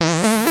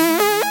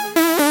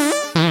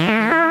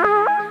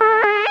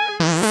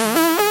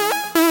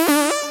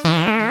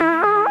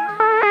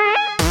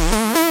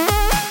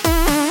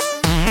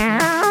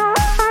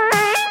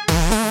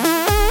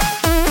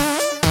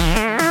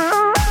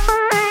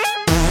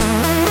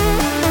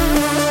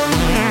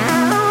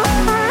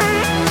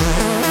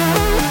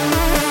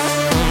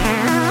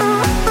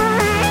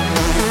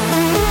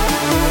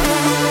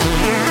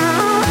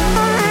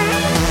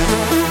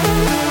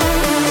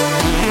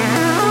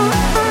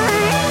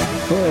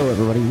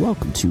everybody.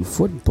 Welcome to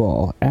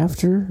Football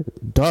After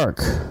Dark.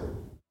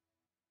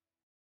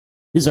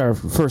 This is our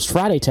first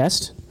Friday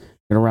test.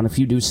 We're going to run a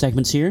few new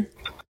segments here.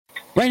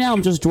 Right now,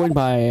 I'm just joined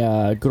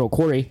by good old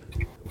Corey,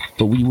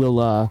 but we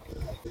will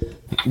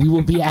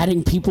be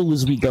adding people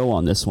as we go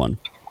on this one.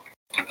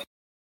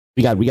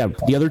 We got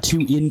the other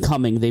two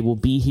incoming. They will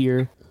be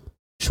here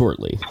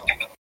shortly.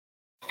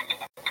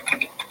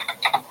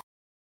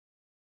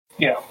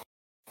 Yeah.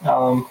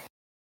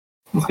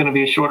 It's going to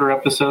be a shorter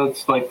episode.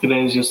 Like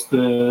today's just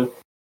we're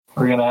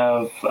going to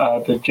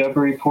have the Jubber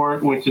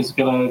report, which is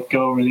going to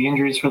go over the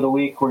injuries for the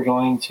week. We're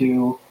going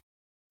to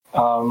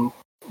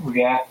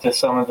react to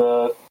some of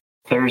the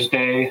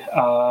Thursday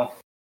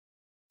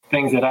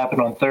things that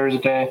happened on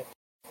Thursday.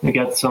 We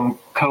got some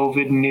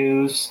COVID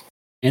news,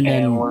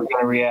 and we're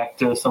going to react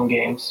to some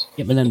games.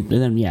 Yeah, and then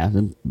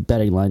the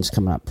betting lines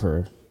come up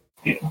for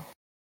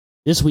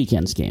this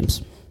weekend's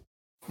games.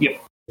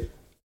 Yep.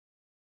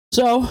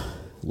 So,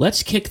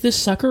 let's kick this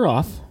sucker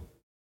off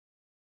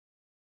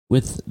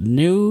with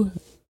new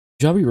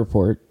Jubby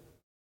report,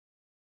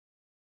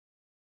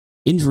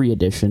 injury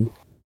edition.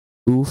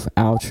 Oof,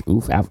 ouch,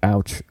 oof, ouch,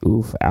 ouch,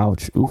 oof,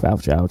 ouch, oof,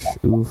 ouch, ouch,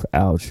 oof,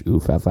 ouch,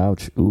 oof, ouch,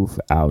 ouch, oof,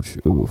 ouch,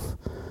 oof.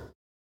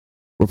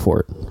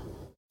 Report.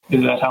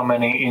 Is that how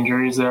many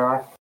injuries there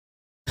are?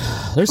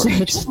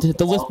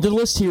 The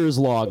list here is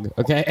long.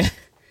 Okay,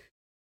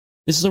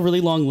 this is a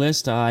really long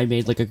list. I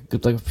made like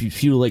a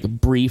few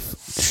brief,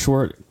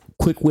 short,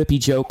 quick, whippy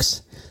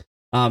jokes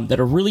that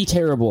are really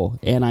terrible,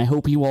 and I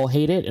hope you all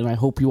hate it, and I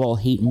hope you all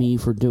hate me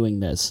for doing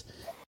this.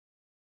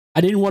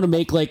 I didn't want to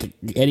make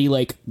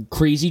any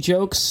crazy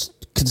jokes,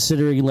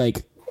 considering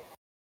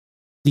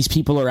these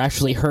people are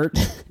actually hurt.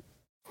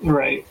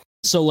 Right.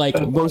 So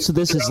most of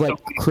this is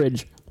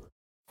cringe.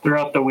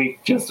 Throughout the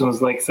week, Justin was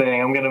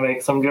saying, I'm going to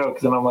make some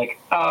jokes. And I'm like,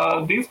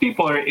 these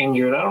people are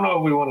injured. I don't know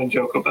if we want to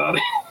joke about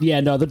it.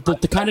 Yeah, no,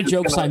 the kind of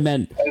jokes I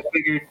meant. I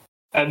figured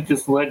I'd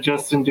just let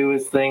Justin do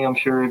his thing. I'm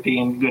sure it'd be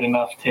in good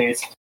enough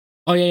taste.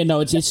 Oh, yeah, no,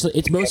 it's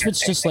most of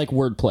it's just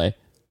wordplay.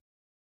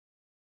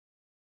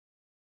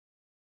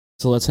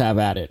 So let's have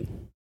at it.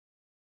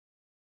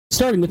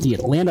 Starting with the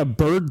Atlanta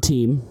Bird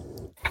team.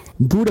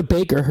 Buda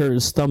Baker hurt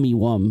his thummy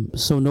wum,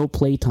 so no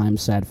playtime,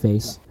 sad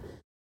face.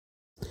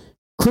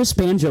 Chris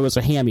Banjo is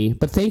a hammy,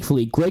 but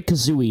thankfully Greg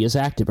Kazooie is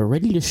active and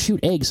ready to shoot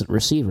eggs at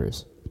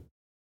receivers.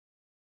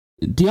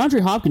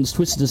 DeAndre Hopkins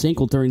twisted his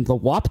ankle during the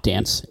WAP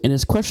dance and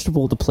is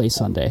questionable to play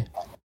Sunday.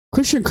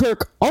 Christian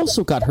Kirk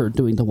also got hurt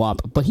doing the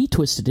WAP, but he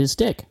twisted his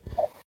dick.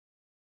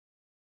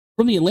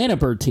 From the Atlanta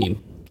Bird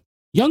team,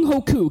 Young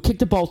Hoku kicked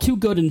the ball too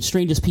good and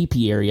strained his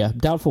pee-pee area,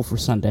 doubtful for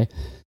Sunday.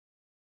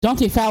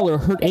 Dante Fowler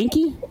hurt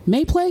ankle,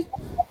 may play?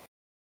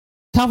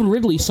 Calvin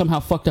Ridley somehow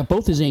fucked up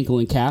both his ankle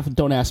and calf,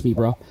 don't ask me,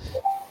 bro.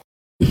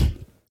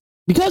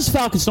 Because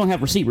Falcons don't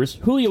have receivers,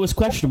 Julio is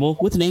questionable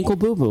with an ankle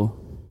boo-boo.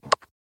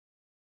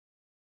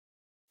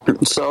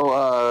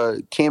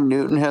 So, Cam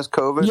Newton has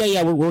COVID?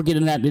 Yeah, we're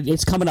getting that.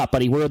 It's coming up,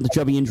 buddy. We're on the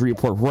Jubby injury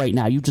report right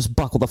now. You just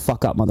buckle the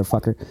fuck up,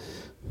 motherfucker.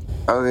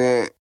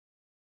 Okay.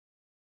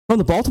 From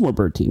the Baltimore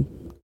Bird team,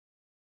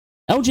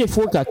 LJ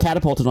Fort got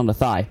catapulted on the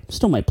thigh.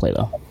 Still might play,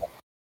 though.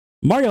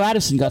 Mario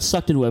Addison got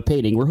sucked into a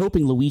painting. We're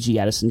hoping Luigi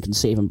Addison can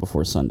save him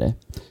before Sunday.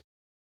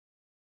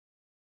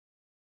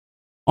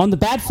 On the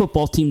bad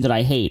football team that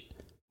I hate,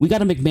 we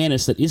got a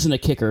McManus that isn't a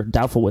kicker,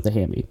 doubtful with a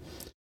hammy.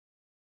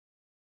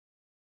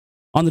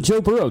 On the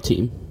Joe Burrow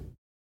team,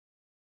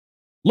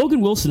 Logan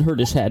Wilson hurt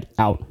his head,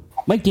 out.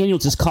 Mike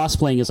Daniels is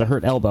cosplaying as a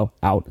hurt elbow,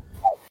 out.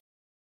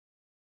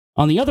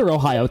 On the other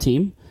Ohio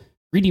team,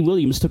 Greedy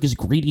Williams took his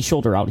greedy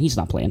shoulder out, he's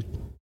not playing.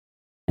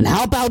 And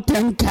how about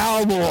them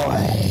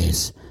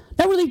Cowboys?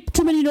 Not really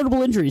too many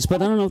notable injuries,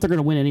 but I don't know if they're going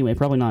to win anyway,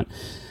 probably not.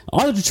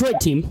 On the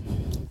Detroit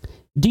team,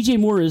 DJ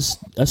Moore is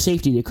a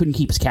safety that couldn't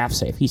keep his calf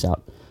safe, he's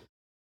out.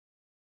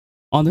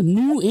 On the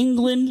New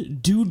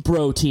England Dude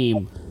Bro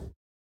team,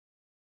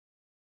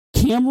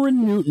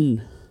 Cameron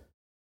Newton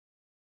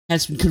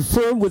has been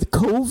confirmed with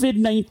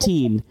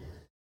COVID-19,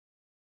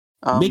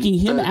 making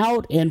him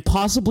out and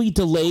possibly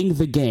delaying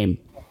the game.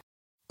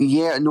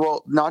 Yeah,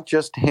 well, not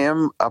just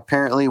him.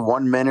 Apparently,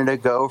 1 minute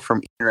ago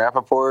from Ian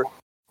Rappaport,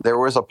 there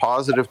was a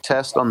positive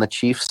test on the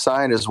Chiefs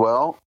side as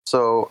well.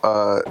 So,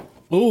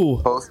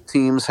 both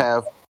teams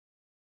have...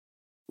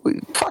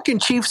 Fucking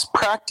Chiefs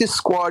practice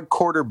squad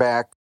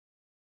quarterback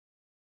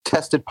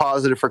tested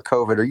positive for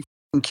COVID. Are you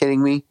fucking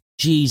kidding me?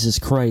 Jesus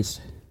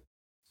Christ.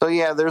 So,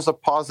 yeah, there's a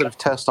positive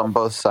test on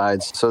both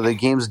sides. So the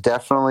game's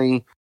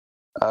definitely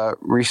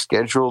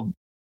rescheduled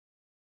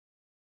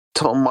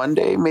till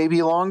Monday,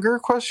 maybe longer,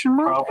 question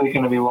mark? Probably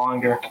going to be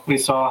longer. We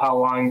saw how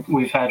long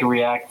we've had to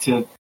react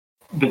to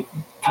the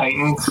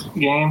Titans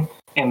game,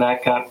 and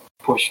that got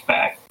pushed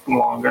back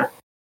longer.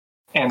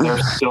 And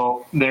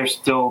there's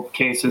still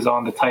cases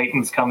on the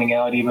Titans coming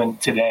out even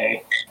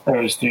today.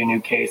 There's 3 new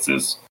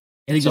cases.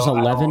 I think there's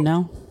 11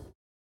 now?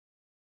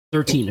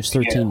 13. There's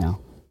 13 now.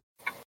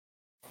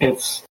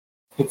 It's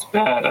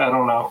bad. I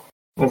don't know.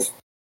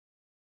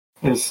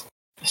 It's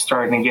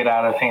starting to get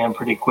out of hand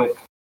pretty quick.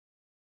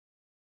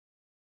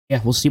 Yeah,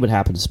 we'll see what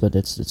happens, but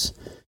it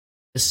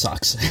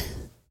sucks.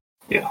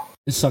 Yeah.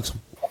 It sucks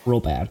real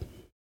bad.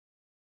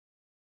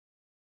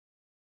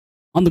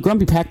 On the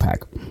Grumpy Pack.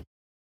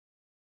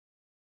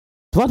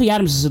 Devontae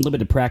Adams is in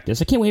limited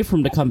practice. I can't wait for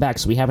him to come back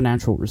so we have an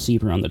actual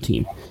receiver on the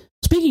team.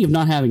 Speaking of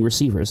not having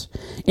receivers,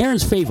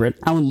 Aaron's favorite,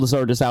 Allen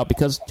Lazard, is out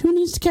because who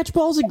needs to catch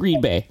balls in Green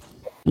Bay?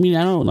 I mean,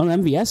 I don't know,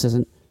 MVS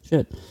isn't.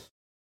 Shit.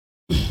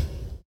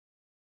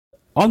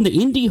 On the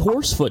Indy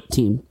Horsefoot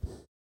team,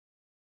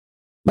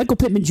 Michael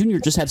Pittman Jr.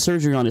 just had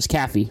surgery on his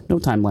calfie. No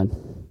timeline.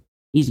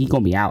 He's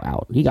going to be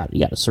out. He got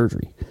a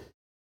surgery.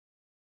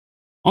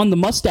 On the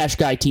Mustache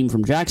Guy team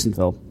from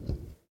Jacksonville,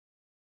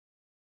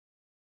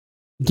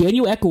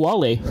 Daniel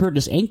Ekuale hurt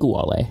his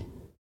ankle.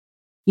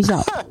 He's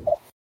out.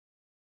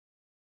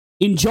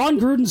 In John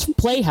Gruden's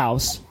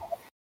playhouse,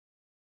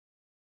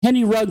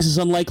 Henry Ruggs is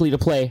unlikely to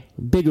play.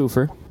 Big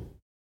oofer.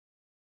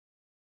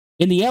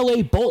 In the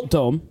LA Bolt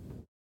Dome,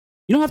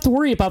 you don't have to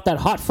worry about that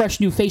hot, fresh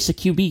new face of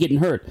QB getting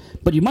hurt,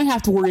 but you might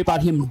have to worry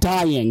about him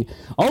dying.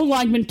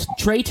 O-lineman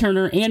Trey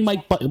Turner and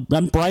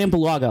Brian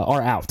Bulaga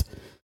are out.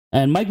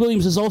 And Mike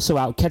Williams is also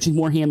out, catching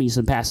more hammies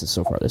than passes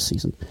so far this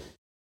season.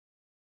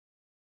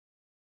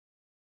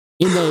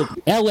 In the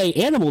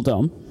LA Animal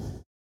Dome,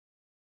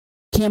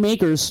 Cam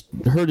Akers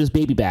hurt his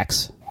baby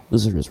backs.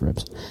 Those are his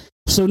ribs.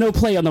 So no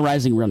play on the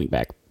rising running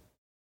back.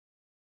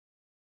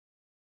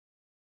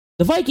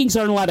 The Vikings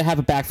aren't allowed to have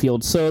a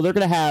backfield, so they're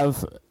going to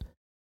have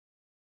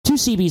 2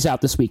 CBs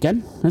out this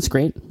weekend. That's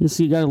great. You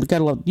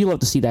love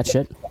to see that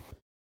shit.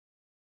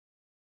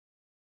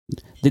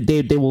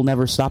 They will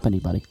never stop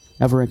anybody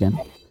ever again.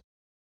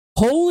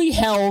 Holy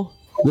hell,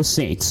 the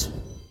Saints.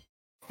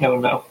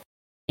 No.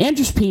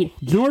 Andrews Pete,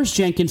 Janoris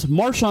Jenkins,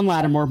 Marshawn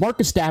Lattimore,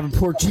 Marcus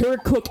Davenport,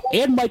 Jared Cook,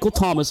 and Michael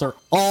Thomas are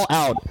all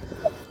out.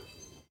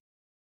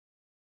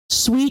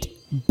 Sweet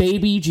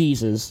baby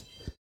Jesus.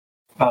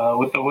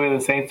 With the way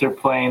the Saints are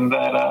playing,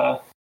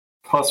 that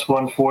plus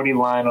 140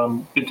 line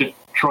on the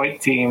Detroit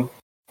team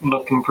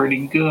looking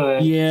pretty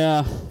good.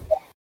 Yeah.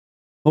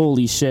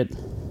 Holy shit.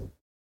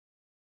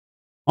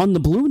 On the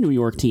blue New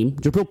York team,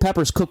 Jabril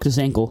Peppers cooked his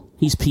ankle.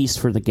 He's pieced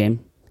for the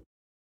game.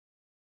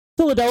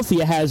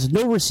 Philadelphia has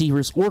no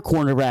receivers or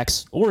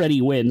cornerbacks or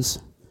any wins.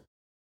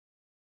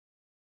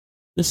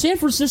 The San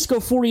Francisco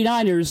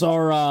 49ers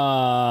are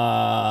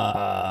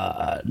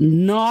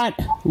not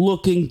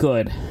looking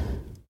good.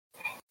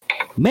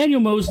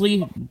 Manuel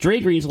Mosley, Dre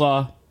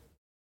Greenslaw.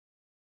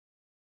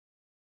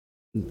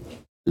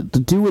 The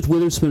dude with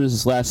Witherspoon is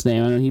his last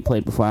name. I know he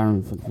played before. I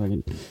don't know if I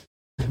can.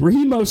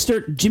 Raheem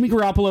Mostert, Jimmy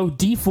Garoppolo,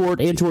 Dee Ford,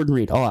 and Jordan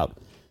Reed, all out.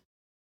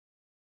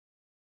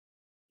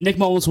 Nick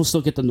Mullins will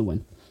still get them to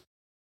win.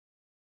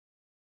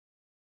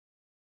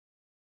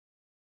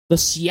 The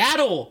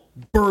Seattle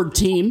Bird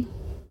team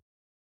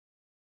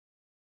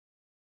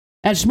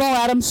and Jamal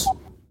Adams,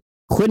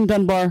 Quentin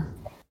Dunbar,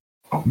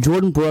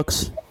 Jordan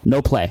Brooks,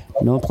 no play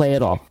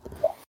at all.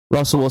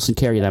 Russell Wilson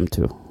carried them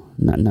too.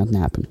 Nothing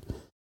happened.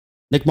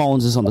 Nick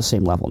Mullins is on the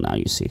same level now,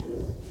 you see.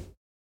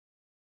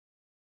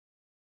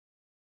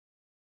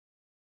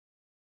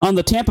 On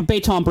the Tampa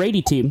Bay Tom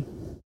Brady team,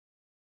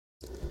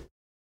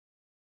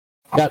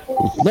 got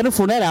Leonard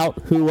Fournette out,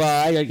 who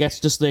I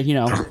guess just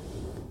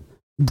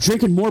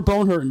drinking more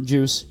bone hurting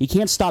juice. He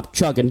can't stop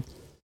chugging.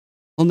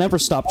 He'll never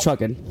stop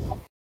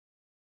chugging.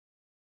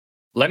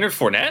 Leonard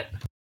Fournette?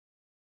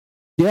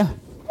 Yeah.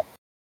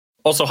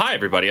 Also, hi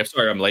everybody. I'm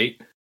sorry I'm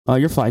late. Oh,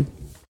 you're fine.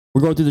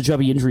 We're going through the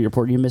Chubby injury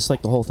report. You missed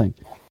the whole thing.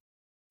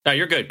 No,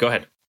 you're good. Go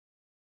ahead.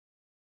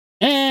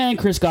 And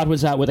Chris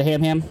Godwin's out with a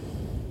ham.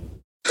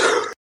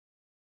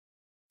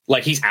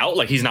 Like he's out?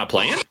 Like he's not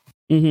playing?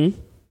 Mm-hmm.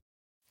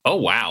 Oh,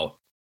 wow.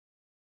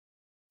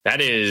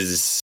 That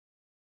is...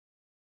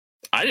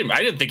 I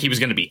didn't think he was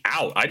going to be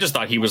out. I just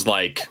thought he was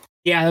like...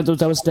 Yeah,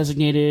 that was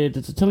designated...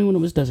 Tell me when it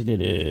was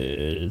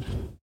designated.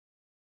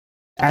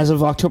 As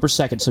of October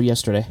 2nd, so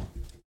yesterday.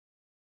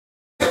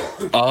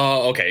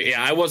 Oh, okay.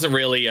 Yeah, I wasn't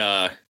really...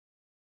 I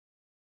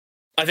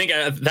think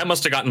that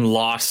must have gotten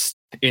lost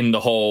in the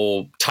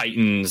whole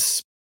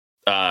Titans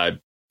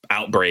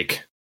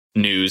outbreak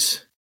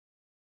news.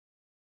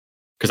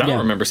 Because I don't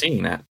remember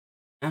seeing that.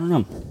 I don't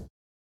know.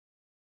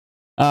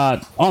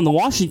 On the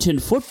Washington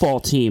football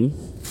team,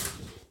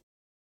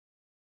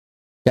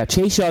 got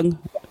Chase Young,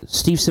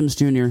 Steve Sims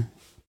Jr.,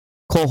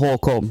 Cole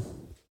Holcomb,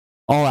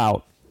 all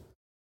out.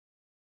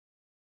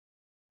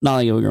 Not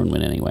like we're going to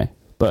win anyway,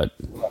 but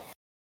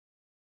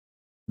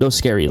no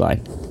scary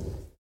line.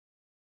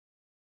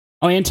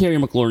 Oh, and Terry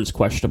McLaurin's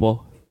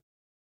questionable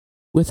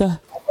with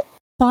a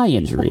thigh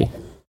injury.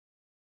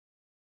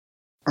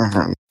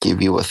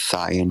 Give you a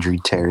thigh injury,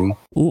 Terry.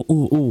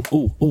 Ooh.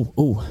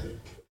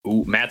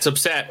 Ooh, Matt's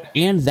upset.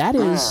 And that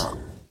is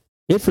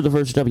it for the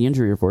Verge W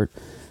injury report.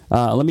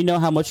 Let me know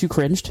how much you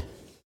cringed.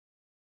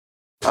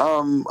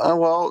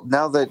 Well,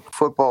 now that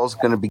football is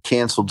going to be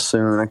canceled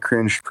soon, I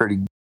cringed pretty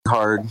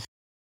hard.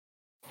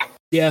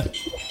 Yeah.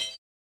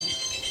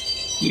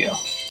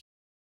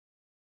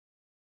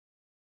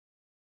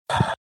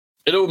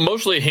 It'll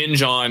mostly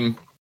hinge on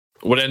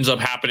what ends up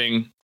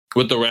happening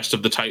with the rest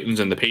of the Titans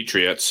and the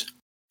Patriots.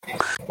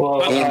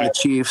 Well, and the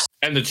Chiefs.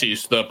 And the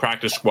Chiefs, the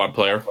practice squad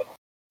player.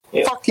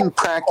 Fucking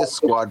practice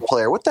squad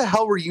player. What the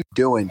hell were you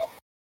doing?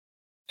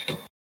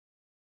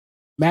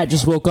 Matt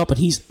just woke up and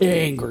he's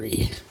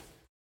angry.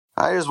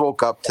 I just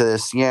woke up to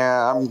this.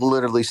 Yeah, I'm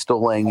literally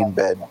still laying in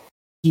bed.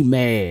 He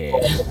mad.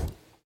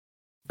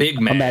 Big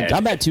mad.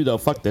 I'm mad too, though.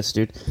 Fuck this,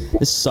 dude.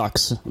 This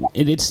sucks.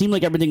 It seemed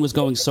like everything was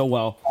going so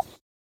well.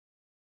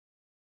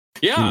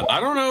 Yeah, I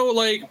don't know,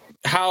 like,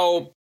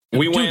 how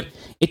we went.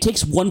 It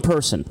takes one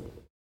person.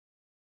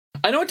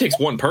 I know it takes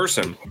one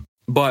person,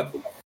 but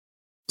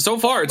so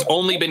far it's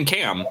only been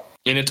Cam,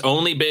 and it's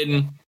only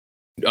been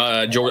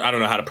George. I don't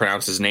know how to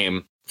pronounce his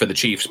name for the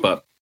Chiefs,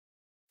 but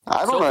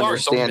I don't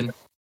understand.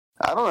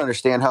 I don't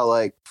understand how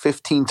like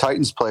 15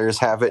 Titans players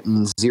have it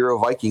and 0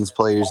 Vikings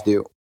players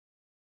do.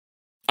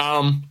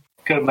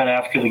 Could have been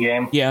after the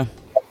game. Yeah,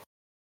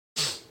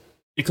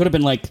 it could have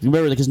been like,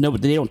 remember, because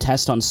they don't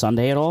test on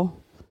Sunday at all.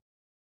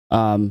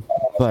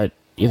 But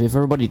if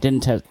everybody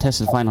didn't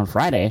test fine on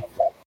Friday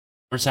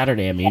or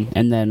Saturday, I mean,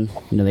 and then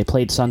they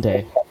played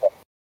Sunday.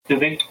 Did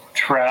they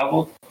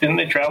travel? Didn't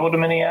they travel to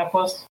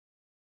Minneapolis?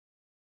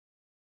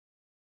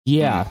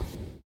 Yeah.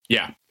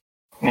 Yeah.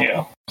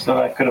 Yeah. So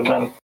that could have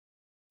been.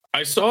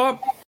 I saw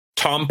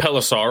Tom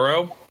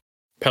Pelissero.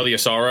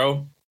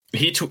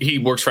 He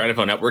works for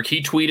NFL Network.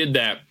 He tweeted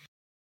that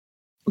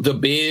the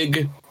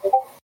big,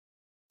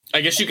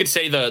 I guess you could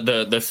say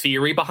the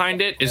theory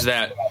behind it is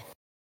that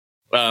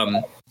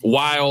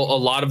while a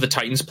lot of the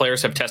Titans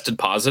players have tested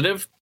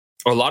positive,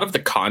 a lot of the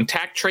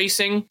contact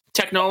tracing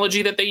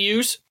technology that they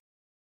use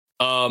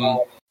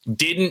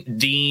didn't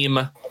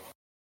deem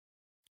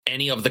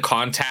any of the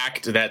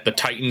contact that the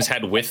Titans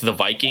had with the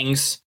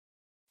Vikings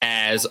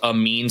as a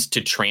means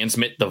to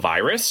transmit the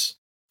virus.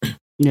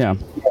 Yeah.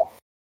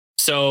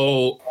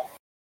 So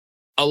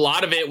a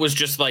lot of it was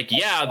just like,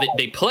 yeah,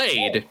 they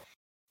played,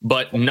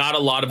 but not a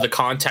lot of the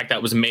contact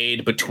that was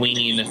made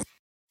between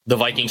the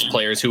Vikings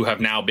players who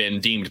have now been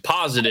deemed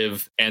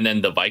positive and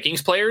then the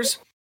Vikings players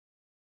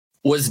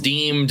was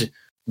deemed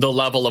the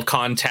level of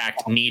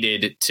contact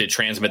needed to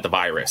transmit the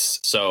virus.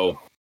 So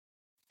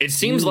it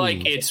seems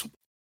like it's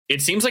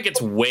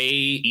way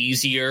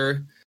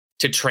easier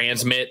to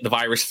transmit the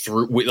virus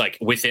through like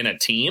within a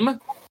team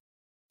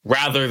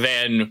rather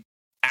than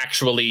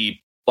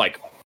actually like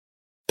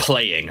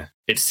playing.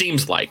 It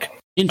seems like,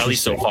 at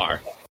least so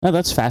far. Oh,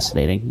 that's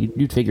fascinating.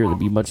 You'd figure it'd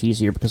be much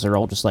easier because they're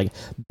all just like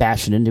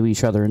bashing into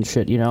each other and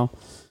shit, Moving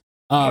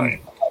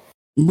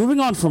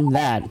on from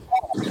that,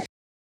 you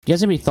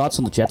guys have any thoughts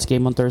on the Jets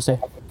game on Thursday?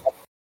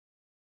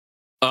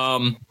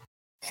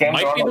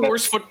 Might be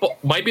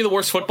the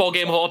worst football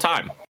game of all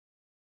time.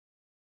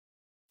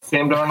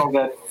 Sam Darnold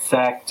got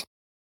sacked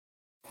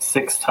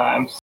 6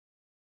 times.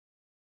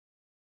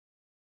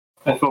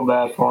 I feel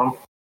bad for him.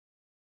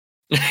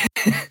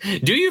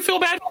 Do you feel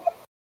bad?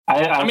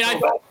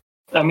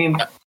 I mean,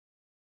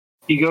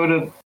 you go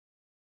to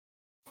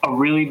a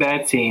really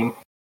bad team,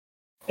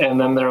 and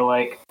then they're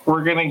like,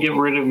 we're going to get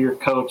rid of your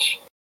coach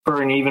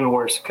for an even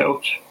worse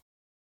coach.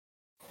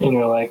 And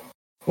you're like,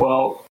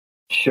 well,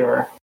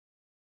 sure.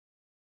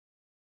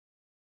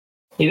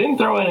 He didn't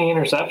throw any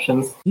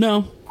interceptions.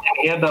 No.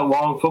 He had that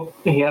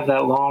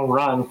long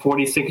run,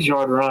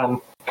 46-yard run.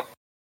 That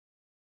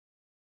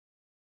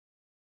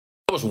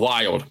was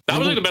wild. That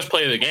was like the best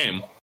play of the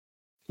game.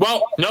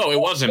 Well, no, it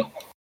wasn't.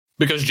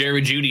 Because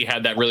Jerry Jeudy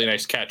had that really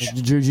nice catch.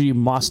 Jerry Jeudy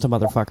mossed a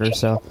motherfucker,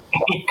 so.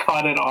 He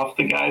caught it off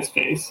the guy's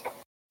face.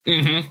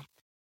 Mm-hmm.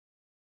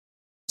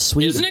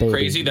 Sweet Isn't it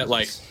crazy that,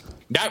 like,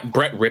 that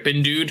Brett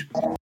Rippon dude,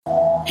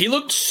 he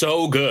looked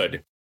so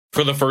good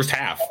for the first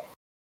half.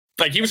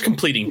 Like, he was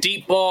completing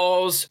deep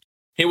balls.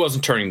 He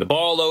wasn't turning the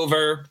ball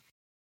over.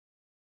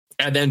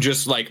 And then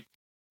just, like,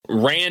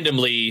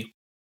 randomly,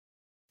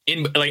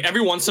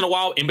 every once in a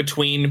while, in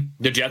between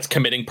the Jets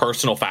committing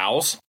personal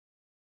fouls,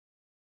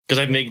 because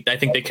I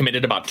think they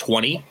committed about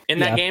 20 in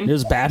that game. It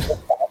was bad.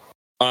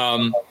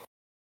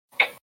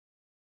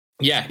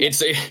 Yeah,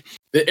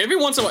 every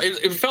once in a while,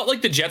 it felt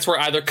like the Jets were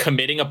either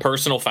committing a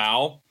personal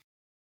foul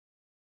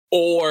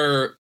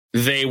or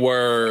they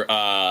were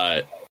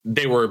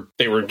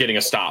getting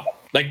a stop.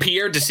 Like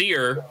Pierre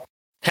Desir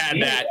had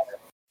that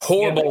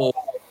horrible,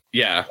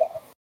 yeah.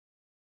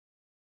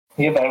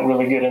 He had that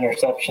really good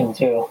interception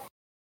too.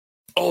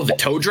 Oh, the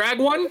toe drag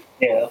one?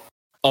 Yeah.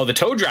 Oh, the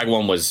toe drag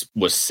one was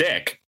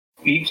sick.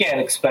 You can't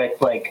expect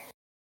like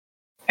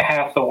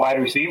half the wide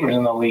receivers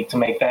in the league to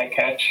make that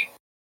catch.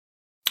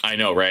 I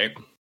know, right?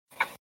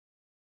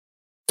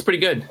 It's pretty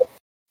good.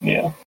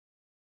 Yeah.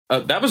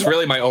 That was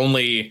really my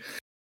only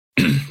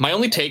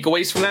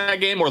takeaways from that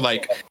game were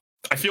like,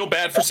 I feel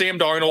bad for Sam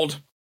Darnold.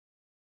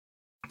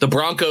 The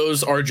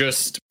Broncos are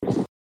just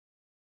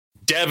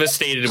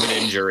devastated with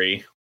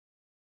injury.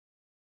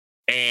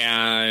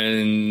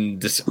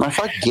 And I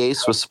thought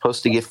Gase was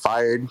supposed to get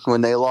fired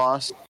when they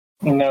lost.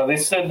 No, they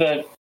said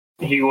that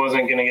he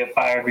wasn't going to get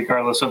fired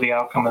regardless of the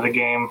outcome of the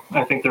game.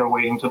 I think they're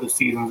waiting until the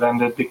season's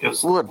ended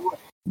because...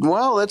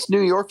 Well, that's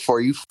New York for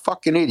you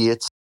fucking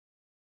idiots.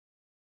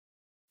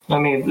 I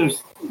mean,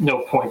 there's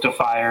no point to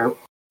fire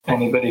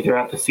anybody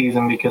throughout the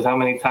season because how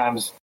many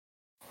times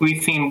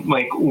we've seen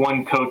like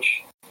one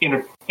coach,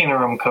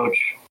 interim coach,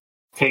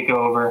 take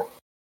over.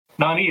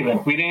 Not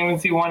even. We didn't even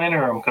see one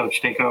interim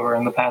coach take over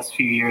in the past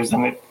few years,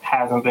 and it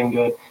hasn't been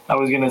good. I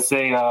was going to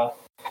say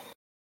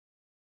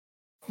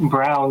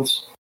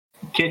Browns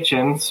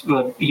Kitchens,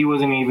 but he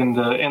wasn't even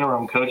the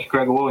interim coach.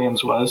 Greg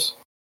Williams was.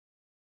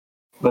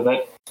 But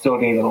that still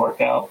didn't even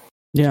work out.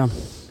 Yeah.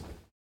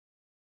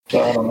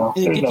 So I don't know.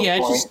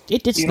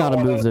 It's not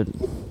a move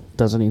that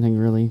does anything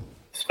really.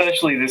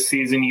 Especially this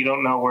season, you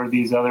don't know where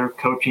these other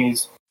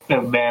coaches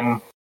have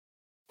been.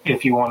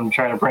 If you want to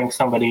try to bring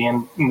somebody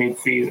in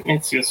mid-season,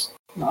 it's just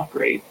not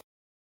great.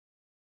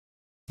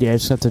 Yeah, I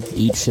just have to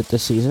eat shit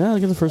this season. I'll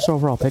get the first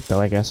overall pick, though,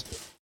 I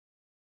guess.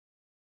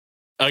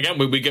 Again,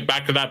 we get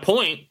back to that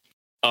point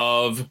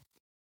of,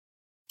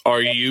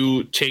 are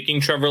you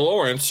taking Trevor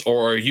Lawrence,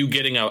 or are you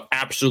getting an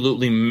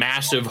absolutely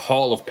massive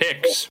haul of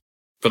picks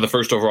for the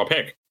first overall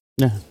pick?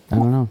 Yeah, I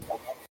don't know.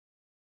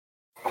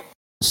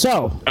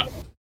 So,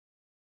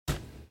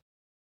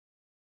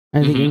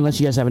 I think unless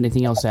you guys have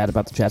anything else to add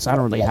about the Jets, I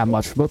don't really have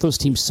much. Both those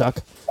teams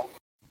suck.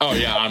 Oh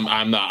yeah, I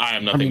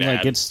have nothing to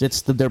add.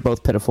 They're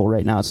both pitiful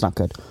right now. It's not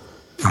good.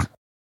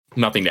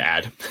 Nothing to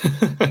add.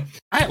 All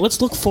right,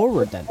 let's look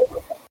forward then.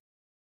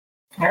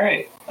 All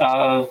right.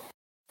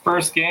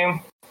 First game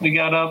we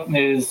got up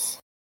is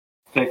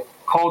the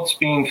Colts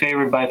being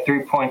favored by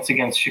 3 points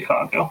against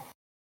Chicago.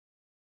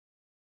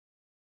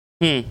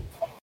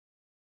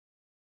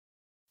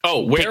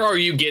 Oh, where are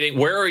you getting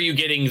the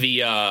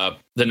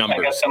numbers?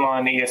 I got them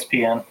on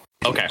ESPN.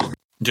 Okay,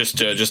 just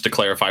to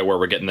clarify where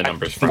we're getting the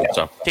numbers from.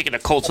 So taking the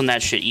Colts on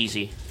that shit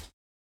easy.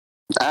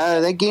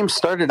 That game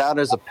started out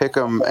as a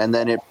pick'em, and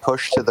then it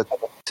pushed to the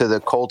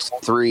Colts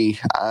 3.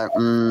 I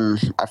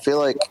feel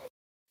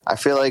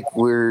like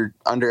we're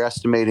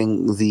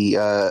underestimating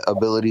the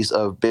abilities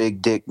of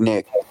Big Dick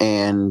Nick,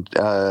 and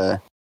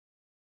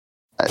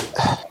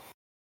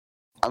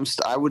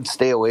I would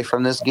stay away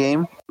from this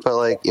game, but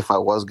like if I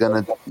was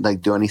gonna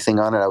like do anything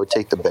on it, I would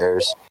take the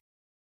Bears.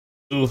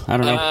 Ooh, I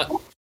don't know.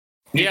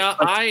 Yeah,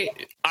 I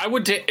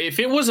would if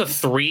it was a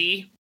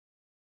 3,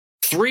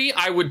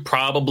 I would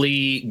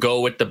probably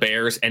go with the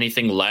Bears.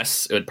 Anything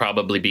less, it would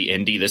probably be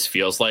Indy. This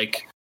feels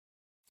like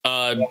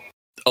a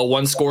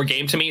 1-score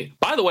game to me.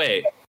 By the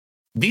way,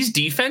 these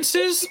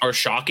defenses are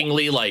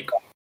shockingly like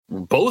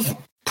both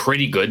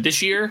pretty good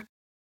this year.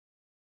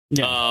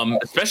 Yeah.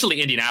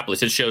 Especially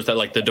Indianapolis. It shows that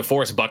like the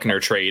DeForest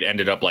Buckner trade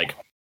ended up like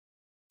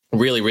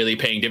really, really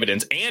paying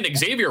dividends. And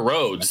Xavier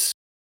Rhodes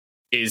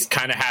is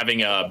kind of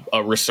having a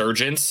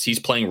resurgence. He's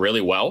playing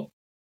really well.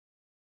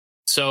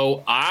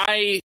 So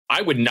I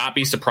would not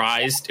be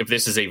surprised if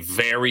this is a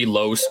very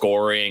low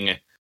scoring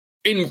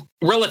in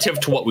relative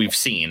to what we've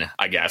seen,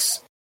 I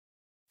guess.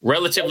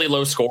 Relatively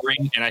low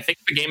scoring. And I think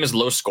if the game is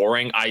low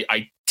scoring,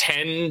 I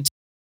tend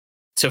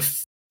to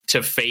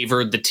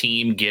favor the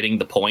team getting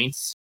the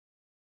points.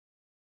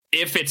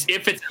 If it's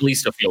at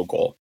least a field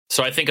goal.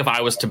 So I think if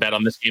I was to bet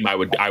on this game, I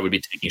would be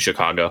taking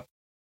Chicago.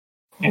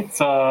 It's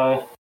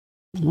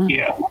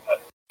yeah.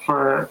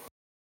 For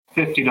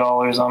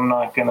 $50, I'm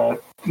not gonna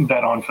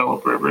bet on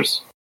Phillip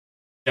Rivers.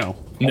 No.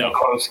 In a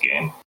close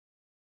game.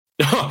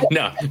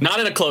 No, not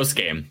in a close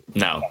game.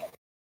 No.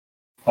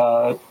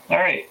 All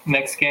right,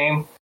 next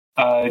game.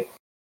 Bengals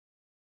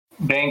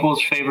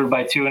favored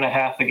by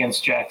 2.5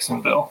 against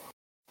Jacksonville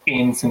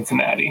in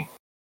Cincinnati.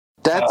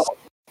 That's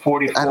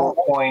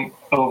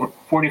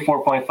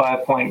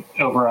 44.5 point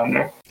over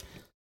under.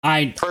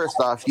 First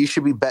off, you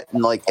should be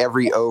betting like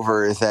every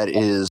over that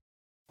is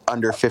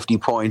under 50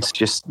 points,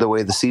 just the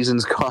way the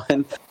season's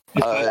gone.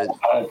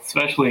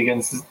 Especially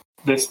against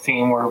this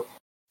team where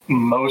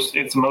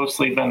it's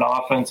mostly been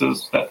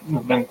offenses that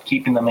have been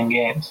keeping them in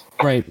games.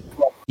 Right.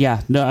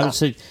 Yeah. No, I would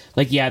say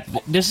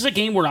this is a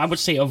game where I would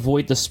say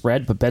avoid the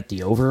spread, but bet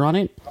the over on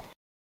it.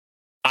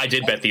 I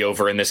did bet the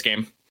over in this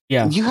game.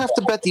 Yeah. You have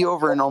to bet the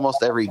over in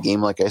almost every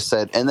game, like I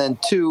said. And then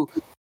 2,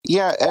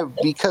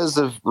 because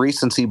of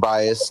recency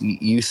bias,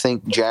 you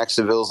think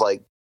Jacksonville's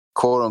like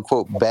quote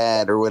unquote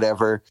bad or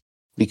whatever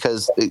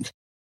because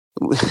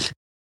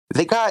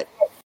they got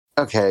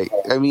okay.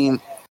 I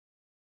mean,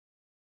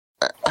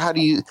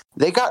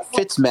 they got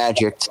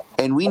Fitzmagic,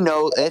 and we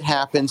know it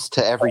happens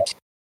to every team.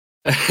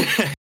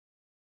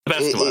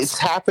 It's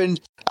happened.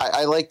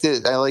 I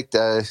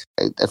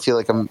feel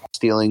like I'm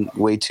stealing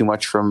way too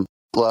much from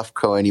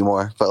Lefko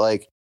anymore, but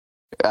like,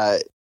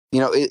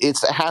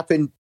 it's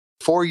happened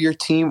for your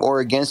team or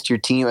against your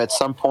team at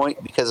some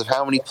point because of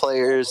how many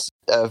players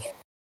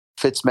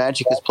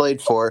Fitzmagic has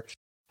played for.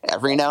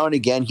 Every now and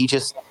again, he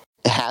just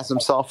has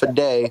himself a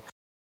day.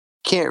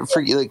 Can't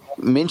forget, like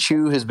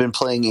Minshew has been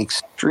playing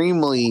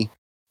extremely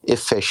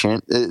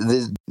efficient.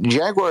 The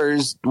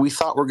Jaguars, we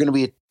thought were going to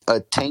be a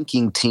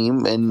tanking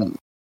team, and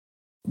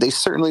they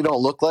certainly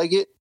don't look like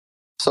it.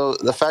 So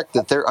the fact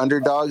that they're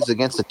underdogs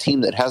against a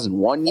team that hasn't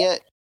won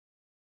yet,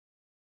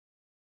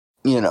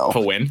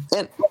 a win.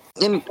 And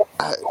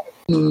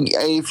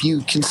if you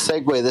can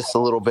segue this a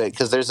little bit,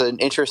 because there's an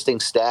interesting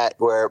stat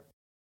where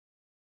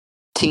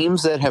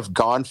teams that have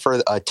gone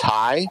for a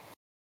tie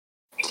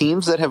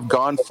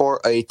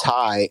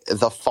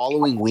the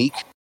following week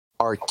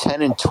are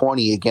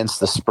 10-20 against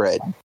the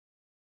spread.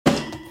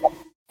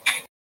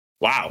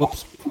 Wow.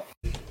 Whoops.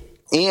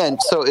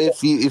 And so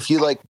if you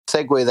like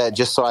segue that,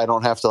 just so I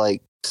don't have to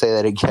like say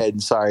that again,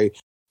 sorry.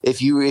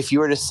 If you were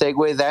to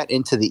segue that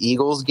into the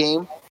Eagles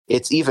game,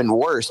 it's even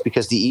worse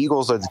because the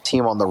Eagles are the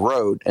team on the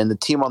road, and the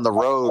team on the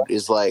road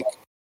is like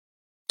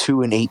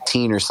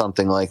 2-18 or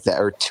something like that,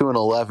 or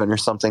 2-11 or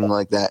something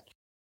like that.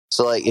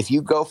 So like if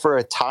you go for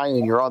a tie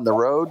and you're on the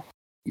road,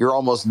 you're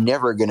almost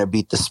never going to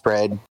beat the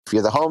spread. If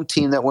you're the home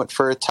team that went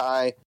for a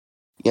tie,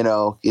 you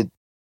know, it's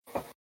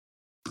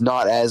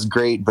not as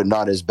great, but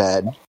not as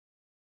bad.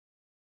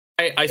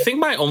 I think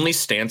my only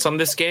stance on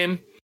this game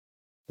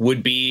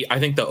would be, I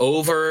think the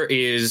over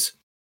is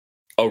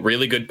a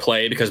really good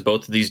play because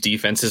both of these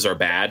defenses are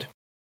bad.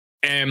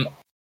 And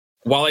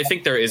while I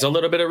think there is a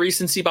little bit of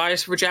recency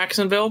bias for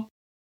Jacksonville,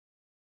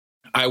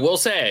 I will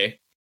say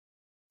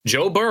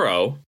Joe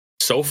Burrow,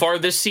 so far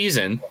this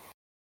season,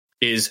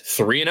 is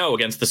 3-0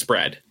 against the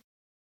spread.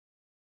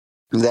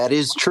 That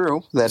is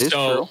true. That is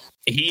true.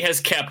 He has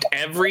kept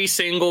every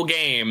single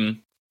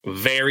game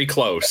very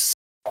close.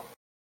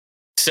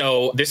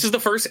 So this is the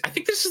first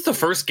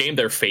game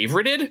they're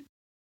favorited.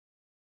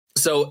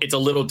 So it's a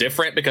little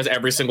different because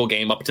every single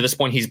game up to this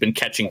point he's been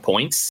catching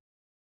points.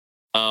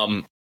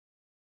 And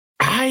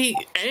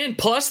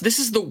plus this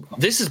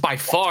is by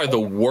far the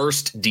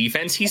worst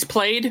defense he's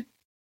played.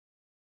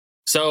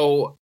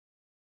 So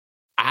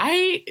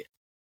I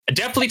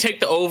definitely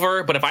take the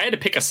over, but if I had to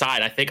pick a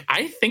side, I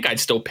think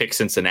I'd still pick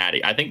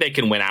Cincinnati. I think they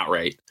can win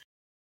outright.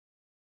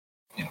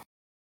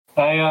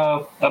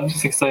 I'm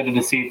just excited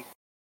to see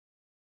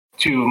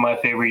two of my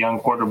favorite young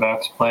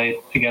quarterbacks play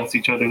against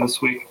each other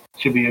this week.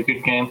 Should be a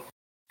good game.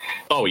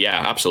 Oh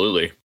yeah,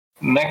 absolutely.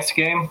 Next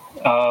game,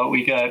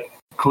 we got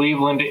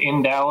Cleveland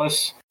in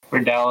Dallas,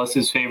 where Dallas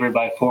is favored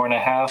by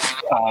 4.5,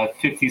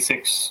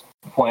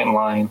 56-point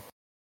line.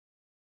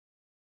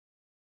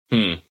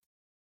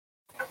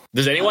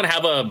 Does anyone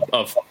have a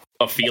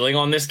feeling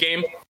on this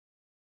game?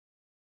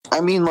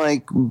 I mean,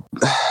 like,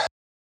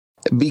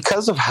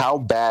 because of how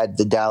bad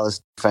the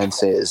Dallas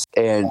defense is,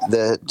 and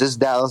this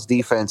Dallas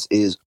defense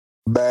is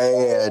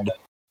bad,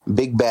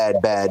 big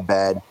bad,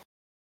 bad.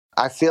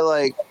 I feel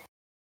like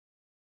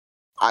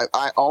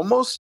I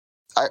almost,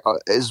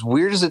 as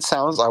weird as it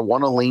sounds, I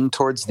want to lean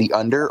towards the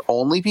under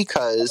only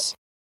because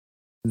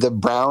the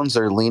Browns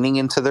are leaning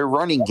into their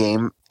running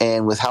game,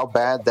 and with how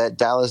bad that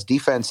Dallas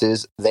defense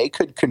is, they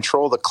could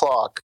control the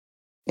clock,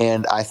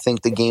 and I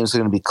think the game's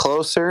going to be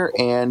closer,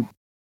 and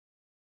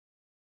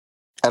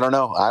I don't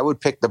know. I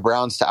would pick the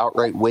Browns to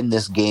outright win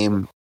this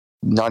game,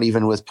 not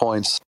even with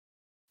points.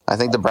 I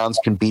think the Browns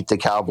can beat the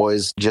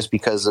Cowboys just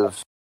because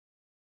of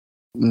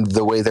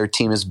the way their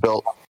team is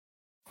built.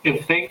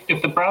 If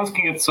the Browns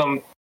can get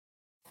some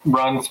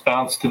runs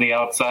bounced to the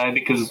outside,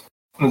 because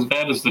as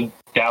bad as the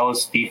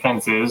Dallas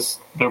defense is,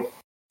 their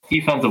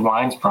defensive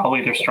line's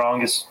probably their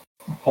strongest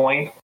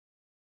point.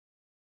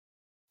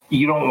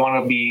 You don't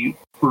want to be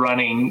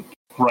running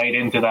right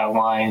into that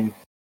line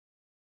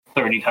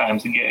 30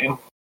 times a game.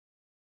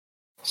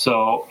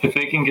 So if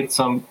they can get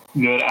some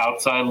good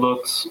outside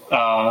looks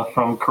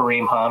from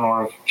Kareem Hunt,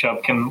 or if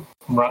Chubb can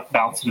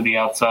bounce to the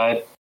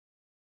outside,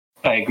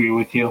 I agree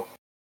with you.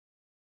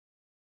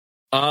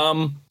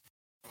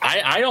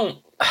 I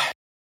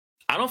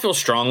don't feel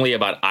strongly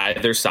about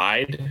either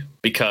side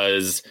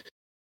because,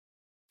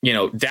 you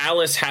know,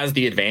 Dallas has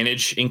the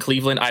advantage in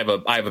Cleveland. I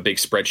have a big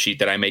spreadsheet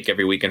that I make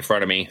every week in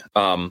front of me.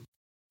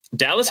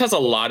 Dallas has a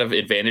lot of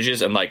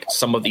advantages and like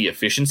some of the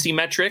efficiency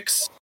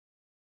metrics.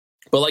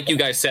 But like you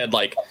guys said,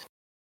 like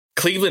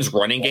Cleveland's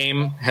running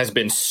game has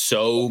been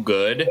so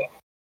good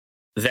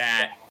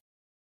that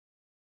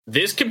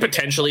this could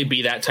potentially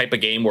be that type of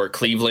game where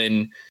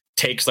Cleveland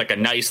takes like a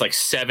nice like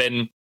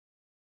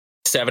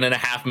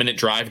 7.5 minute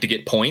drive to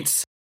get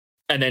points,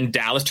 and then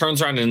Dallas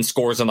turns around and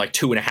scores in like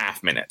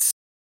 2.5 minutes.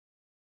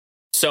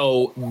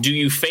 So do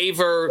you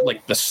favor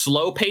like the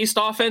slow paced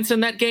offense in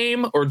that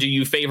game, or do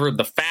you favor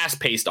the fast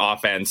paced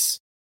offense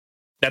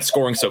that's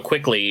scoring so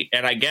quickly?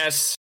 And I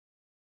guess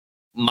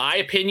my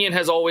opinion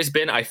has always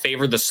been I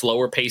favor the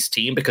slower paced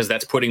team because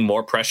that's putting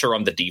more pressure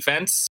on the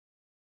defense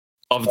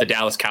of the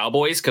Dallas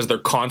Cowboys because they're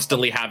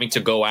constantly having to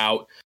go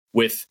out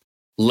with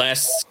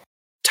less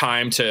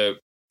time to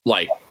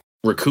like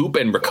recoup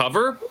and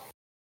recover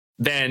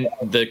than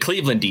the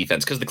Cleveland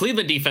defense, because the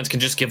Cleveland defense can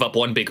just give up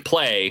one big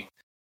play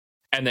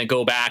and then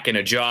go back and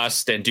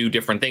adjust and do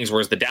different things,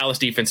 whereas the Dallas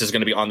defense is going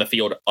to be on the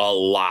field a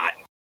lot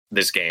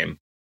this game,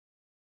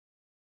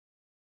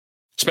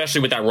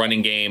 especially with that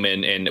running game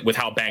and with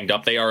how banged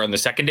up they are in the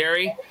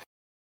secondary.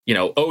 You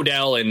know,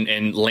 Odell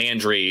and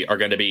Landry are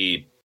going to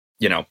be,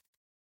 you know,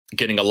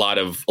 getting a lot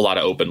of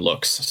open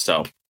looks.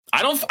 So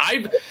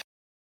I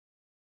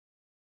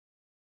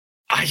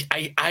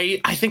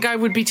think I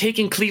would be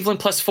taking Cleveland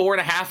plus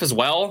 4.5 as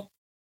well,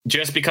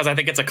 just because I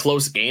think it's a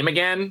close game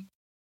again.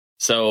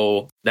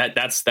 So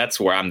that's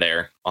where I'm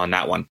there on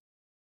that one.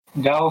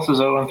 Dallas is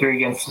 0-3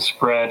 against the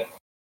spread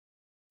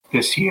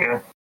this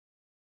year.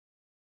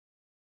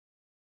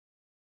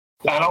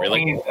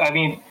 I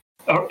mean,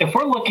 if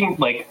we're looking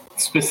like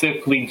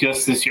specifically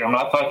just this year, I'm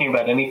not talking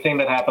about anything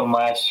that happened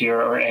last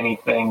year or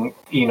anything,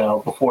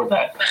 before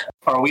that.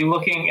 Are we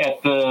looking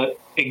at the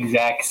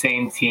exact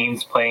same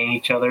teams playing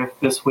each other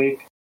this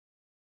week?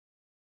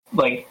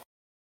 Like,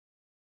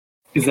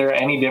 is there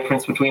any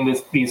difference between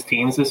these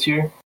teams this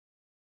year?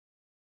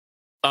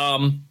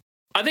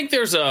 I think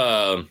there's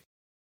a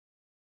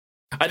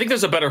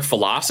better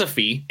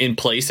philosophy in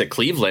place at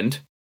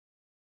Cleveland.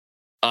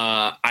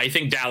 I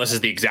think Dallas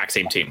is the exact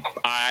same team.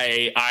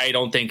 I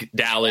don't think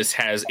Dallas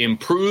has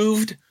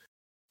improved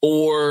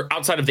or,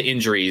 outside of the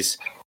injuries,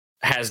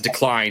 has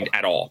declined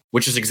at all,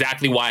 which is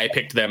exactly why I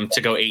picked them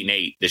to go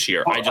 8-8 this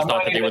year. Well, I just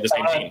thought that they were the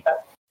same team.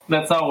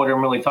 That's not what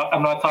I'm really talking.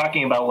 I'm not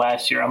talking about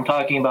last year. I'm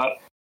talking about,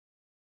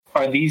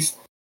 are these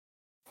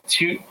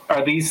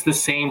the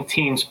same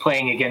teams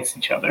playing against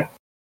each other?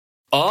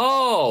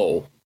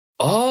 Oh,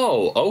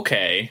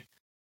 okay.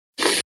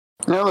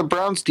 The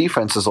Browns'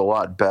 defense is a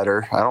lot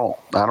better. I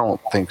don't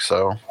think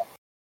so.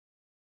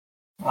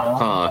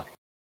 Yeah,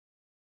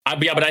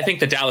 but I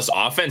think the Dallas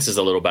offense is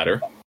a little better.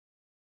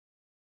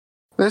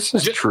 This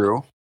is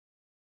true.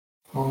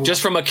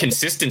 Just from a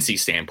consistency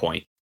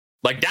standpoint.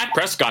 Like, Dak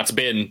Prescott's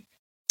been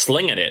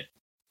slinging it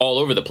all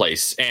over the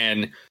place.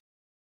 And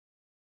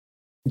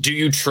do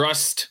you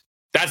trust...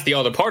 That's the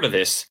other part of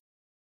this.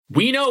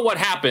 We know what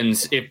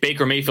happens if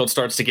Baker Mayfield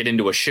starts to get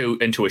into a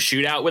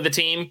shootout with a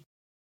team.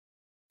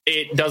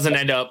 It doesn't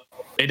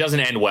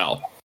end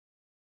well.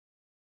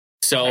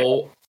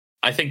 So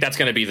I think that's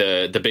going to be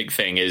the big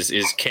thing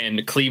is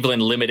can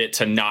Cleveland limit it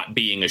to not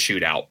being a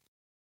shootout?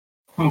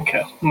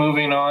 Okay,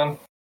 moving on.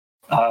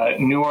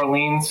 New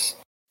Orleans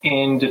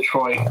in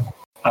Detroit.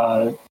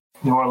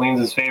 New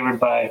Orleans is favored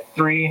by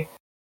 3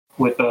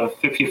 with a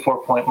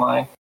 54-point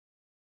line.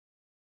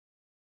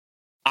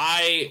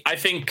 I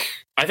think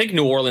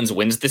New Orleans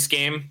wins this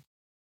game.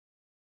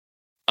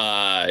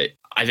 I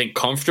think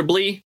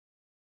comfortably.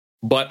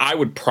 But I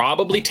would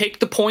probably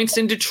take the points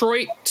in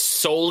Detroit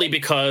solely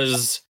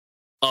because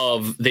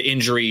of the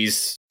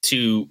injuries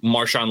to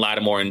Marshawn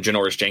Lattimore and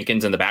Janoris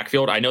Jenkins in the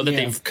backfield. I know that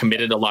they've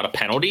committed a lot of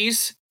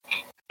penalties,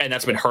 and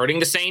that's been hurting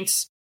the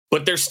Saints,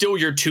 but they're still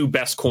your 2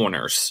 best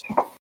corners.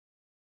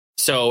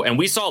 So, and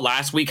we saw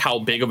last week how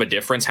big of a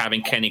difference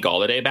having Kenny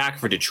Golladay back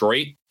for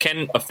Detroit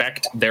can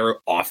affect their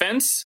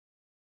offense.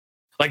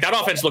 Like, that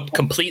offense looked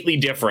completely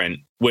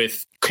different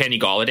with Kenny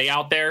Golladay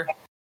out there.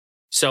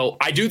 So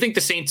I do think the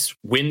Saints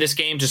win this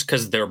game just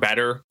because they're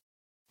better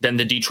than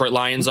the Detroit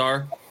Lions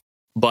are.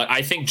 But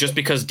I think just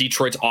because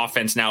Detroit's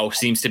offense now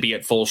seems to be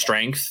at full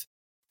strength,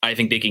 I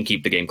think they can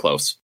keep the game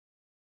close.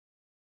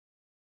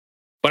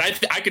 But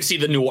I could see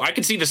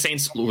the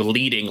Saints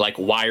leading like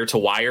wire to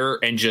wire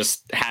and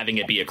just having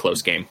it be a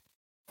close game.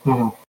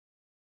 Mm-hmm.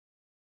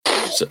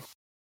 So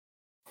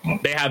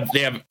they have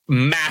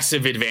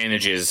massive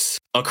advantages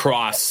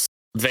across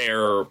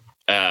their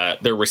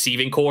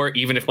receiving core,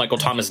 even if Michael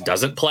Thomas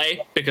doesn't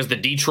play, because the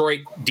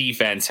Detroit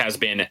defense has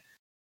been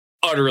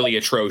utterly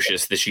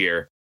atrocious this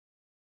year.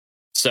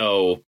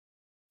 So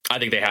I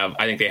think they have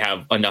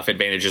enough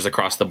advantages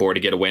across the board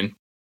to get a win.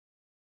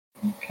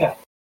 Okay.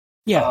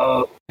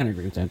 Yeah, I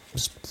agree with that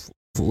just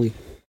fully.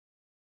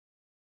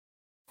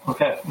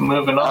 Okay,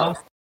 moving on.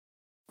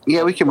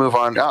 Yeah, we can move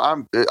on.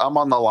 I'm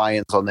on the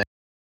Lions on that.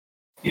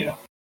 Yeah.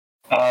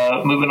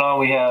 Moving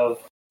on, we have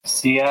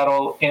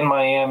Seattle in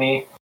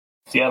Miami.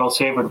 Seattle's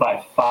favored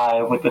by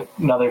 5 with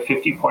another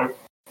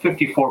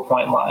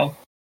 54-point line.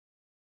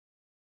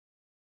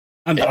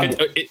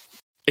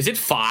 Is it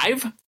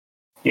 5?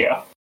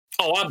 Yeah.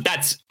 Oh,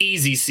 that's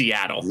easy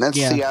Seattle. That's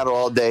Seattle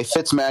all day.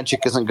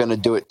 Fitzmagic isn't going to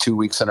do it 2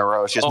 weeks in a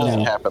row. It just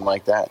doesn't happen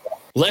like that.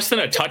 Less than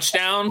a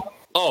touchdown?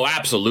 Oh,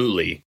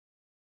 absolutely.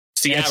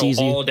 Seattle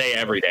all day,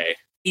 every day.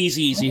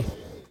 Easy.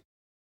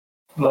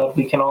 But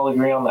we can all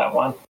agree on that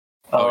one.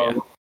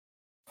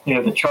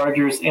 The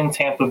Chargers in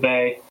Tampa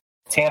Bay.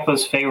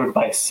 Tampa's favored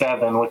by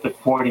 7 with a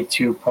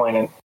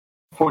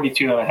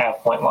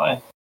 42.5-point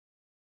line.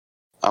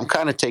 I'm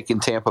kind of taking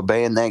Tampa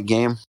Bay in that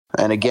game.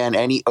 And again,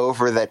 any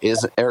over that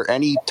isn't, or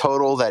any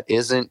total that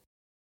isn't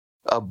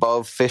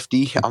above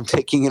 50, I'm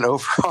taking it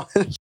over on.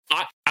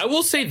 I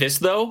will say this,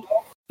 though.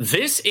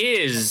 This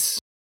is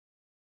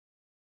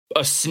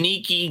a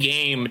sneaky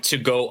game to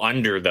go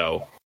under,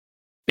 though.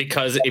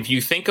 Because if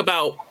you think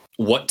about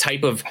what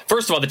type of...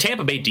 First of all, the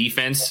Tampa Bay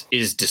defense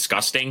is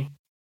disgusting.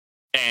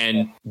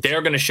 And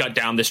they're going to shut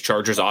down this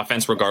Chargers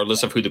offense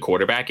regardless of who the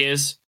quarterback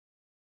is.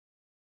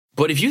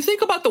 But if you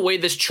think about the way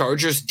this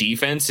Chargers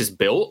defense is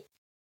built,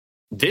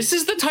 this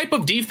is the type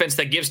of defense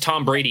that gives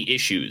Tom Brady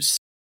issues.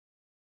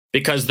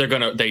 Because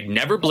they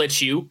never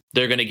blitz you.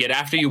 They're going to get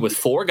after you with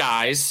 4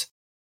 guys.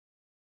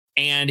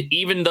 And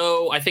even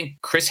though I think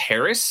Chris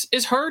Harris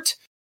is hurt,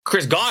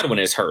 Chris Godwin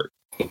is hurt.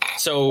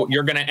 So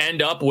you're going to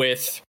end up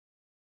with...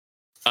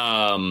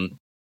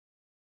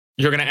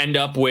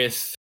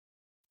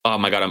 Oh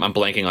my God, I'm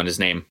blanking on his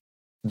name.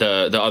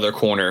 The other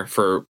corner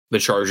for the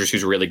Chargers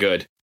who's really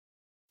good.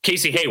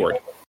 Casey Hayward.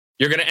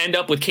 You're going to end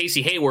up with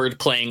Casey Hayward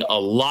playing a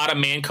lot of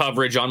man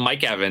coverage on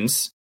Mike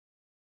Evans.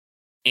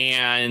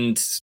 And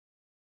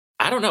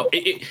I don't know.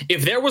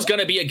 If there was going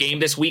to be a game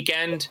this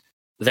weekend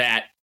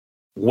that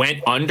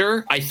went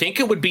under, I think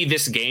it would be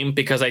this game,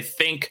 because I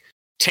think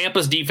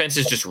Tampa's defense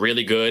is just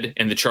really good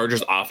and the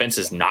Chargers' offense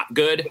is not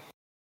good.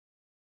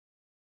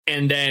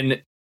 And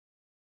then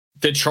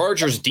the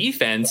Chargers'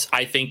 defense,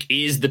 I think,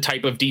 is the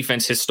type of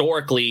defense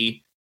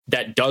historically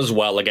that does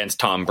well against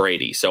Tom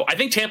Brady. So I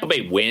think Tampa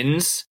Bay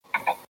wins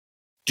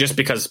just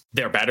because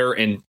they're better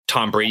and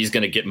Tom Brady's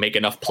going to make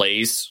enough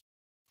plays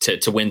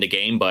to win the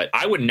game. But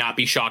I would not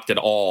be shocked at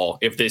all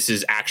if this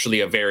is actually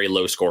a very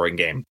low-scoring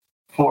game.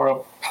 For a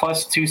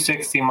plus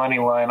 260 money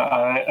line,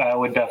 I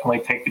would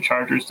definitely take the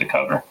Chargers to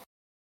cover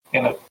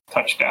in a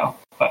touchdown.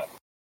 But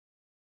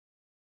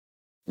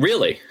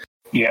really?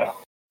 Yeah.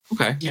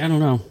 Okay. Yeah, I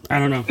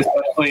don't know.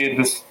 Especially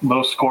this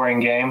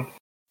low-scoring game,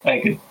 I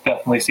could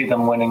definitely see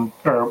them winning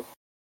or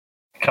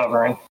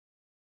covering.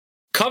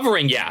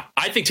 Covering, yeah.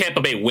 I think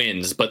Tampa Bay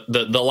wins, but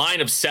the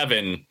line of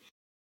 7,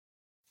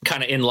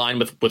 kind of in line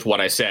with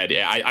what I said.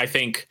 I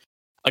think,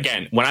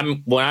 again, when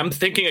I'm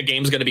thinking a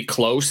game's going to be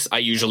close, I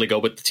usually go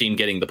with the team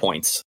getting the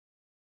points.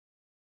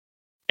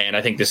 And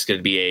I think this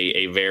could be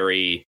a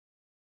very,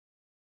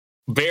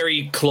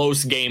 very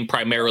close game,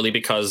 primarily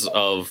because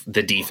of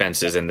the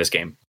defenses in this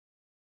game.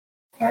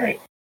 All right.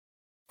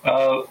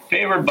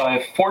 Favored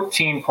by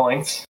 14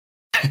 points.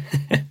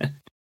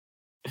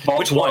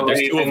 Which one?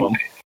 There's 2 of them.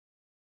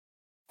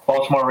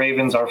 Baltimore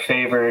Ravens are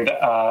favored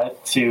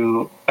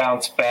to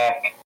bounce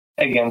back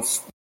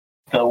against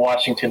the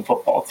Washington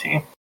football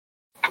team.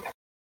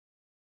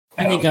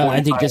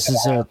 I think this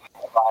is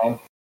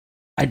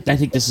I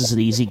think this is an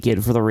easy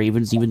get for the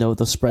Ravens, even though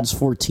the spread's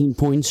 14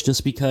 points,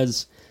 just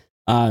because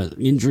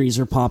injuries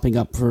are popping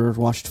up for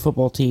Washington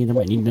football team. They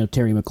might need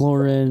Terry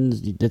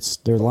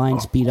McLaurin. Their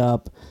line's beat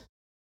up.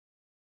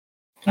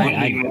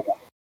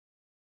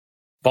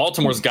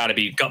 Baltimore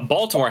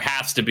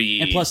has to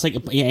be, and plus, like,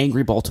 an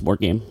angry Baltimore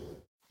game.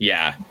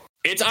 Yeah,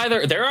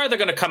 they're either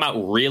going to come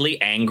out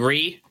really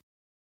angry,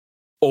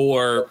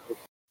 or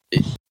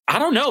I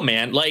don't know,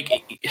 man. Like,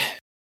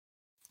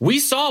 we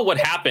saw what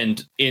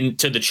happened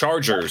to the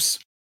Chargers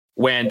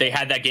when they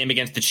had that game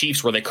against the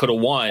Chiefs where they could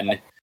have won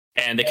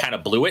and they kind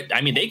of blew it.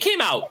 I mean, they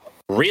came out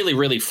really,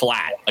 really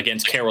flat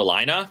against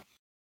Carolina.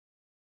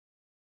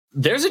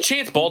 There's a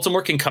chance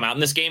Baltimore can come out in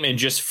this game and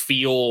just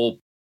feel,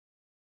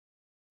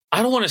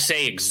 I don't want to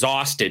say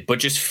exhausted, but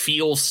just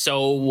feel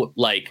so,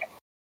 like,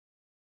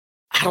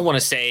 I don't want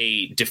to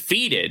say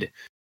defeated,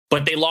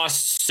 but they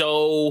lost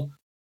so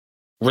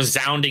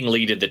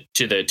resoundingly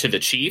to the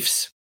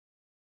Chiefs.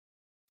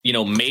 You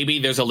know, maybe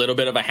there's a little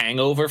bit of a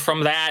hangover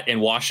from that, and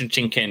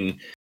Washington can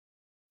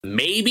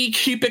maybe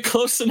keep it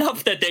close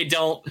enough that they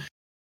don't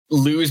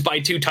lose by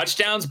 2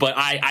 touchdowns. But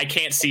I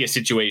can't see a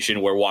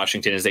situation where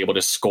Washington is able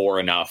to score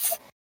enough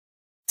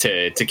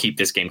to keep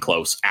this game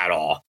close at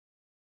all.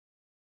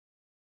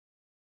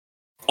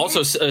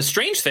 Also, a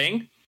strange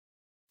thing,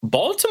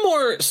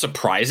 Baltimore,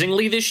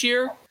 surprisingly this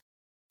year,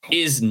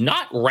 is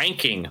not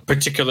ranking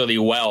particularly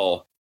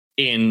well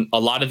in a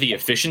lot of the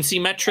efficiency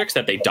metrics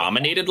that they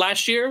dominated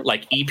last year,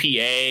 like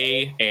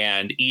EPA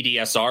and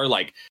EDSR.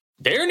 Like,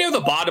 they're near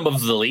the bottom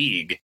of the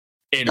league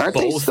in aren't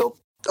both.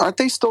 Aren't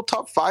they still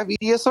top 5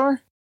 EDSR?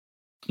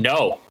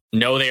 No,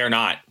 they are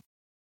not.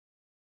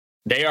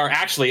 They are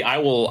actually,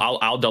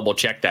 I'll double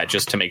check that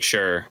just to make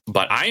sure,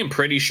 but I am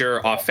pretty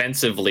sure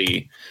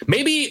offensively,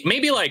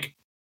 maybe like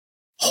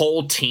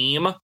whole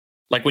team,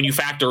 like when you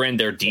factor in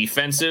their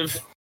defensive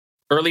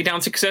early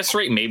down success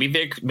rate, maybe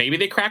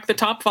they crack the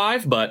top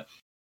 5. But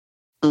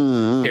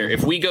here,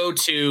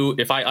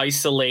 if I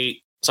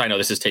isolate, so I know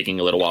this is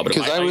taking a little while, but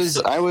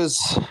because I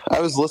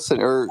was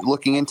listening or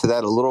looking into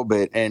that a little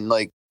bit, and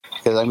like,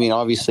 because I mean,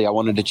 obviously, I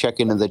wanted to check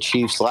into the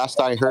Chiefs. Last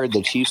I heard,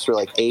 the Chiefs were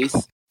like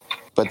 8th,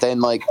 but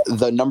then like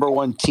the number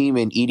 1 team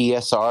in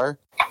EDSR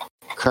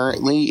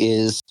currently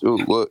is.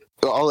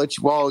 I'll let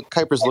you. While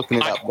Kuiper's looking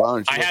it up,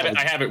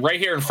 I have it right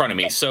here in front of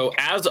me. So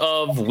as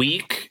of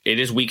it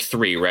is week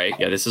 3, right?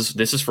 Yeah, this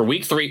is for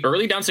week 3.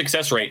 Early down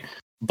success rate.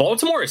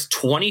 Baltimore is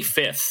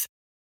 25th.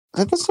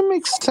 That doesn't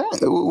make sense.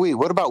 Wait,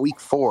 what about week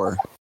 4?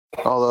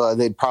 Although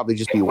they'd probably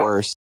just be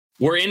worse.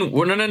 We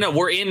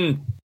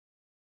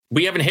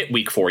haven't hit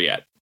week 4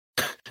 yet.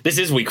 This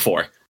is week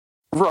 4.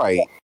 Right.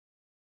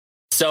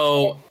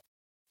 So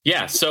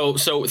yeah, so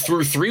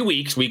through 3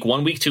 weeks, week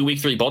 1, week 2, week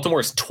 3, Baltimore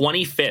is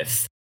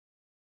 25th.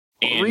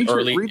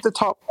 Read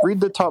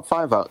the top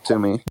 5 out to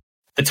me.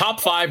 The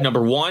top 5,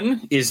 number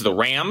 1 is the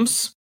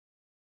Rams.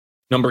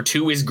 Number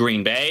 2 is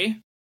Green Bay.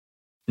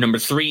 Number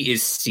 3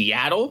 is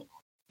Seattle.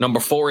 Number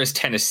 4 is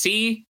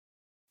Tennessee.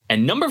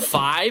 And number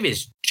 5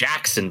 is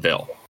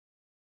Jacksonville.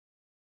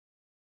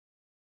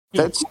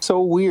 That's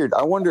so weird.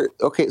 I wonder,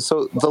 okay,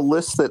 so the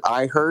list that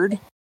I heard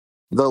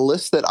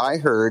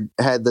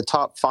had the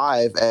top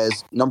 5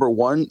 as number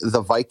 1,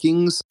 the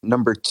Vikings.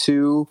 Number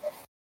 2,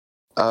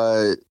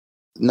 I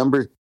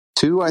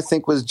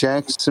think was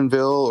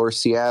Jacksonville or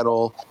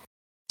Seattle.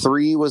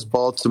 3 was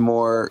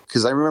Baltimore,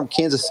 because I remember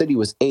Kansas City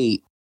was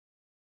 8.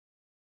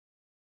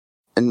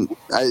 And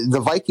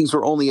the Vikings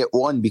were only at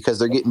 1 because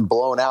they're getting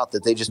blown out,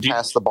 that they just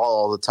pass the ball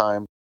all the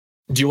time.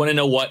 Do you want to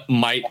know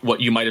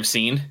what you might have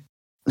seen?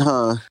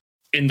 Huh.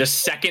 In the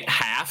second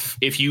half,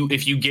 if you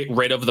get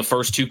rid of the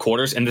first 2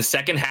 quarters, in the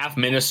second half,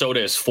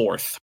 Minnesota is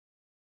 4th.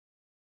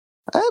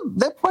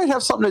 That might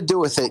have something to do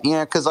with it,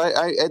 yeah. Because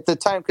I at the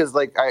time, because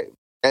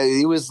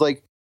it was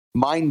like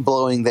mind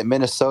blowing that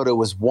Minnesota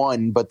was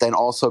 1, but then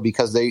also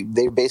because they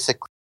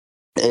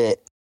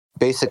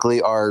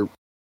basically are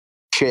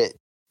shit.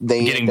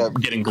 They end up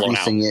getting blown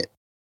out. It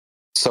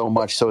so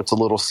much, so it's a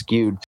little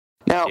skewed.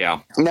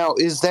 Now,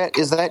 is that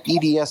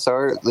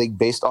EDSR like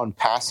based on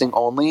passing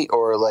only,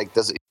 or like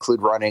does it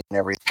include running and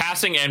everything?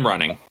 Passing and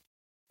running.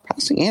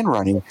 Passing and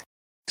running.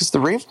 Because the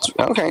Ravens.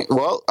 Okay,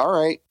 well, all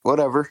right,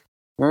 whatever.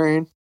 All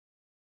right.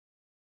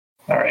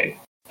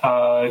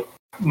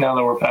 Now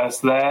that we're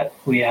past that,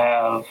 we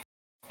have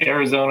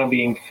Arizona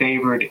being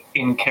favored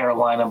in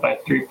Carolina by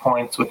 3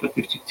 points with a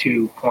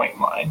 52-point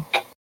line.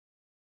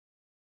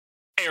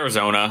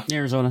 Arizona,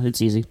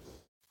 it's easy.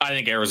 I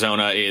think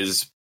Arizona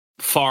is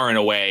far and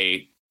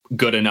away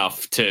good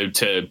enough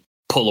to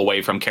pull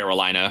away from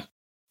Carolina.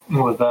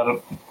 Without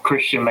a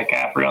Christian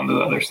McCaffrey on the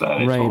other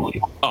side. Right.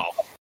 Totally.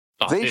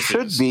 They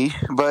should be,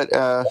 but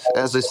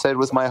as I said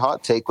with my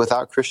hot take,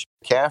 without Christian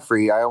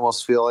McCaffrey, I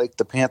almost feel like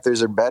the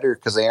Panthers are better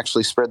because they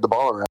actually spread the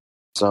ball around.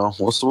 So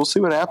we'll see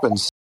what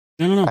happens.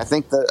 I don't know. I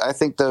think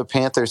the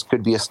Panthers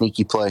could be a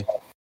sneaky play.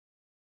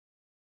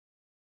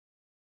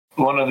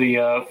 One of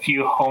the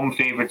few home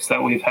favorites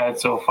that we've had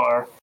so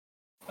far.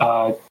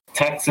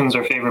 Texans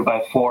are favored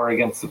by 4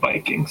 against the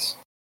Vikings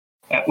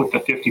with the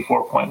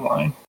 54-point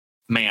line.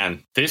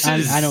 Man,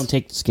 I don't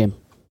take this game.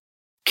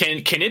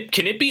 Can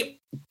it be?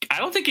 I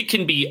don't think it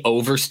can be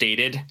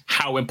overstated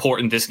how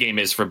important this game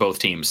is for both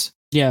teams.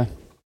 Yeah.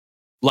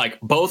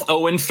 Like both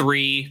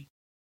 0-3,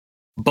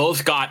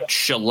 both got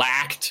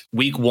shellacked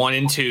week 1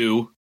 and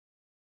 2.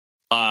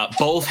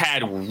 Both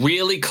had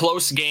really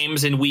close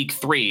games in week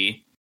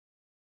 3,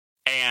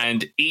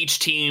 and each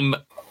team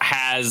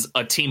has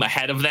a team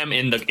ahead of them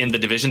in the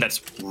division that's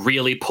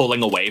really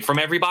pulling away from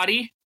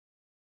everybody.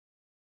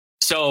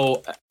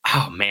 So,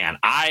 oh man,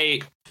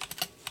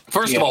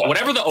 first of all,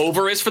 whatever the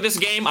over is for this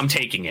game, I'm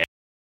taking it.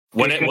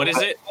 What is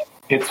it?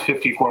 It's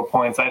 54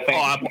 points. I think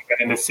I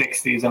got in the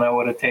 60s and I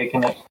would have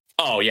taken it.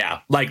 Oh yeah.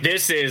 Like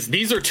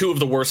these are 2 of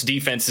the worst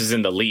defenses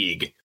in the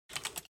league.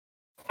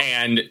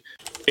 And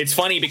it's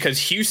funny because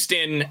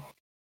Houston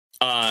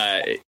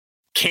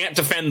can't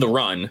defend the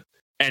run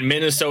and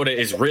Minnesota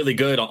is really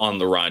good on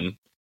the run.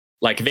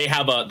 Like they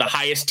have the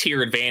highest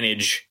tier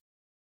advantage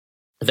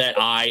that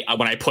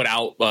when I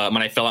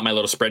fill out my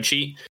little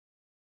spreadsheet.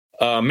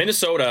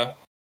 Minnesota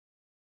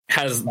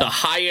has the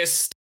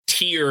highest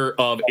tier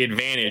of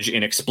advantage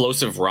in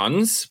explosive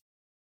runs,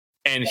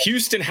 and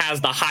Houston has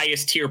the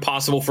highest tier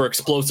possible for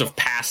explosive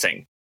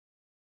passing.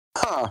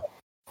 Huh.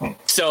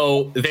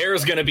 So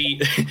there's going to be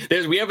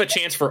we have a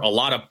chance for a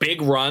lot of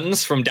big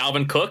runs from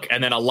Dalvin Cook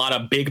and then a lot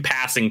of big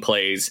passing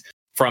plays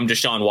from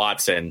Deshaun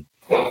Watson.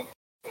 For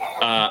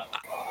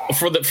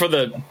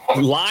the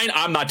line,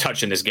 I'm not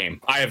touching this game.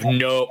 I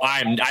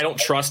don't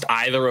trust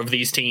either of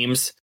these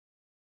teams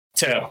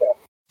to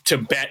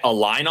bet a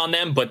line on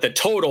them, but the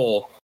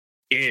total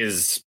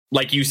is,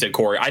 like you said,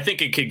 Corey, I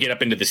think it could get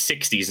up into the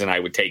 60s and I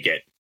would take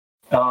it.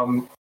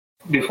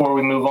 Before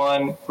we move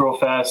on real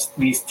fast,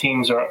 these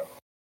teams are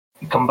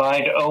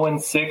combined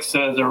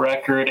 0-6 as a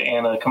record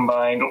and a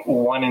combined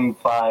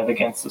 1-5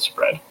 against the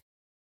spread.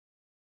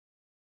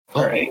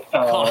 All right.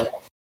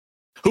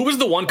 Who was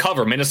the one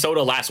cover?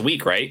 Minnesota last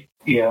week, right?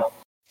 Yeah.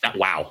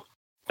 Wow.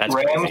 That's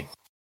crazy.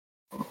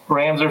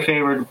 Rams are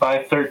favored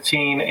by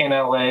 13 in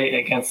LA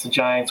against the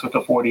Giants with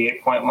a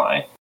 48-point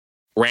line.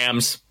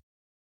 Rams.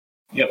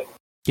 Yep.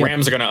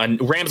 Rams are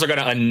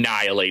gonna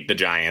annihilate the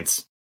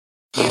Giants.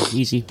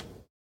 Easy.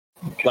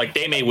 Like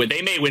they may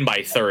win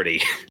by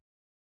 30.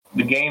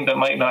 The game that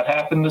might not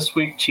happen this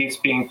week: Chiefs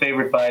being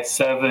favored by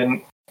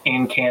 7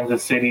 in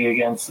Kansas City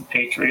against the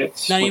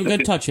Patriots. Not even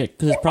gonna touch it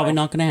because it's probably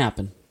not gonna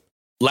happen.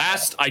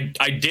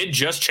 I did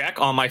just check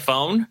on my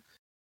phone.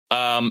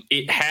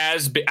 It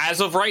has,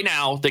 as of right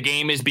now, the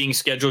game is being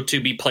scheduled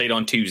to be played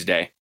on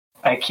Tuesday.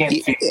 I can't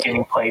see it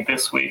getting played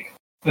this week.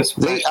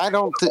 I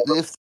don't.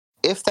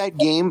 If that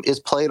game is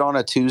played on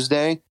a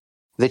Tuesday,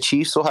 the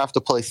Chiefs will have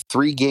to play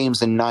 3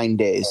 games in 9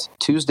 days: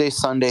 Tuesday,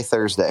 Sunday,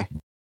 Thursday.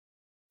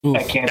 Oof.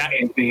 I can't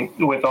see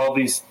with all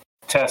these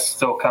tests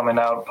still coming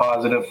out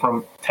positive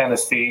from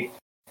Tennessee.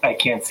 I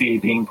can't see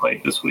it being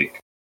played this week.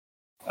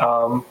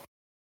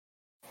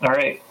 All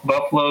right,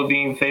 Buffalo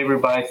being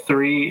favored by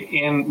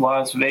 3 in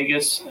Las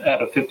Vegas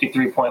at a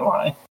 53-point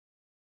line.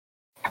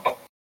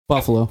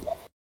 Buffalo.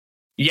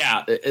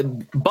 Yeah,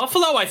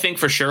 Buffalo, I think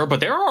for sure, but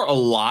there are a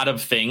lot of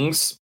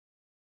things.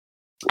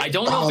 I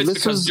don't know if it's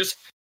because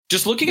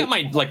just looking at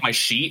my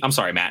sheet. I'm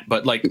sorry, Matt,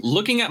 but like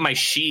looking at my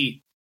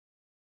sheet,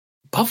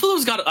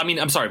 Buffalo's got. I mean,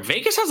 I'm sorry,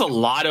 Vegas has a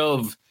lot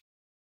of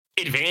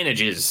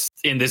advantages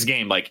in this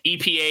game. Like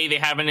EPA, they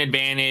have an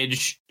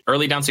advantage.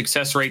 Early down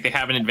success rate, they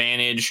have an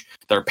advantage.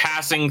 They're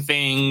passing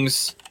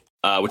things,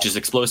 which is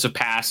explosive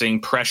passing,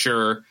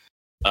 pressure.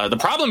 The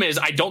problem is,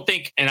 I don't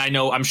think, and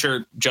I'm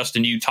sure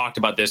Justin, you talked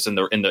about this in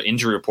the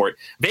injury report.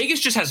 Vegas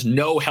just has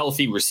no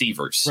healthy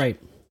receivers, right?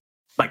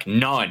 Like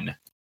none.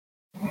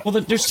 Well,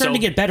 they're starting to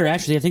get better.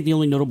 Actually, I think the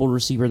only notable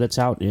receiver that's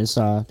out is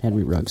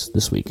Henry Ruggs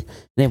this week.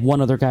 They have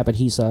one other guy, but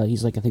he's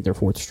like, I think their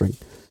fourth string.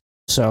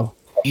 So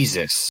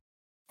Jesus.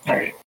 All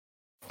right.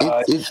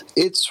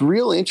 It's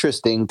real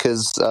interesting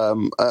because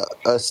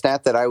a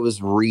stat that I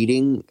was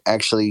reading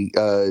actually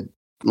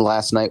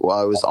last night while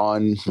I was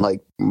on like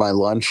my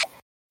lunch.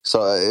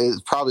 So it's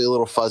probably a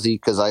little fuzzy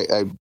because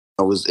I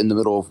was in the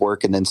middle of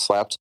work and then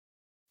slept.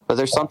 But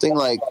there's something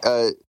like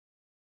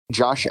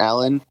Josh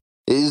Allen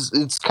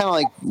it's kind of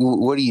like,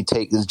 what do you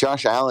take? Because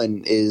Josh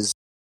Allen is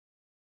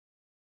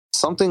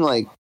something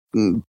like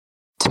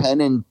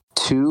 10-2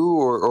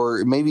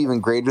 or maybe even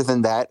greater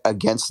than that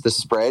against the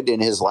spread in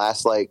his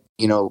last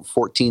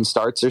 14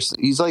 starts.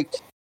 He's like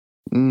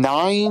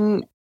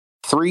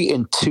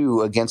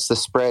 9-3-2 against the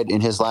spread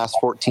in his last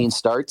 14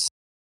 starts.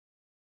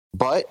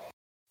 But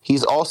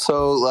he's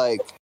also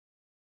like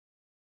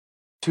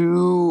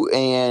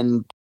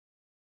 2-8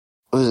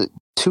 or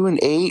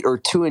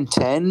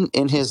 2-10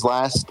 in his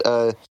last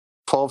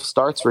 12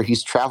 starts where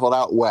he's traveled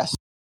out west.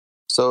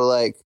 So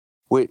like,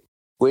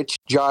 which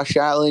Josh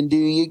Allen do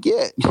you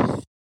get?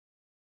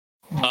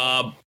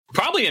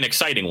 Probably an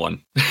exciting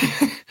one.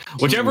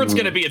 Whichever it's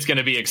going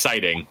to be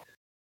exciting.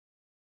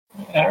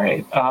 All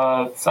right.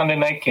 Sunday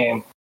night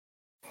game.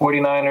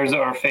 49ers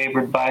are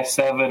favored by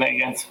 7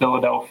 against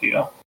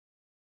Philadelphia.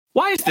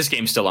 Why is this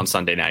game still on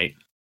Sunday night?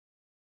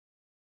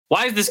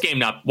 Why is this game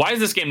not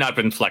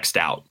been flexed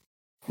out?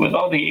 With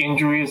all the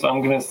injuries,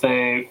 I'm going to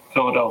say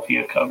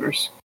Philadelphia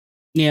covers.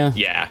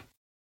 Yeah.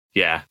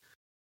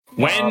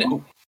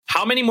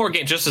 How many more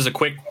games, just as a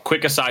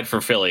quick aside for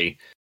Philly,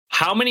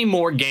 how many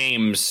more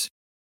games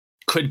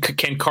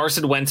can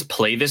Carson Wentz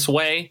play this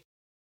way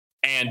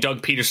and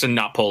Doug Peterson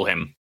not pull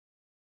him?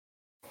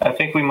 I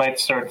think we might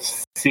start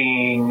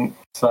seeing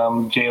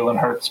some Jalen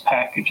Hurts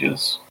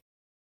packages.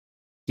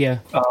 Yeah,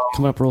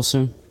 coming up real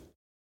soon.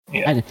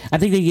 Yeah, I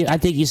think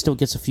he still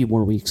gets a few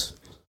more weeks.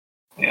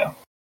 Yeah.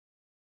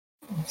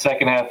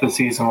 Second half of the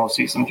season, we'll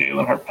see some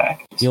Jalen Hurts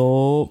packages.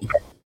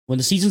 When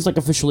the season's like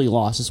officially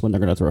lost, is when they're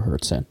going to throw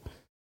Hurts in.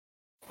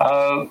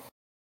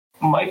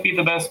 Might be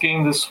the best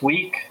game this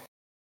week,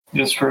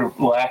 just for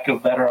lack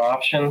of better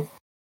option.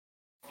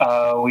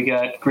 We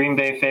got Green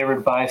Bay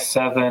favored by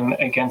 7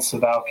 against the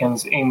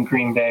Falcons in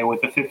Green Bay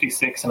with a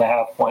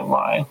 56.5 point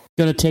line.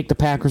 Going to take the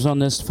Packers on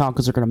this. The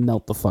Falcons are going to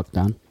melt the fuck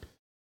down.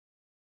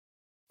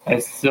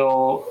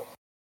 Still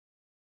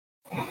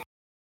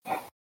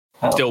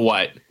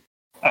what?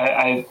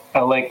 I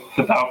like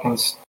the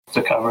Falcons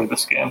to cover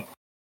this game.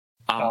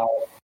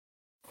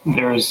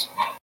 There's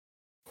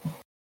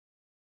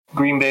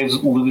Green Bay's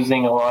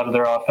losing a lot of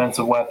their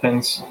offensive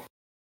weapons.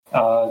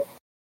 And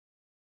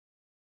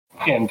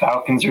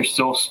Falcons are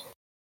still,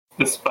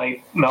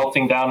 despite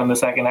melting down in the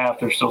second half,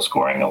 they're still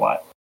scoring a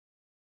lot.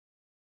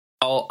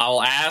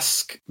 I'll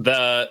ask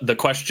the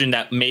question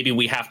that maybe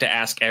we have to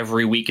ask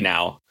every week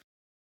now,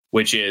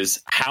 which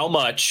is how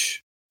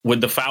much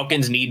would the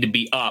Falcons need to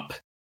be up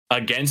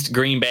against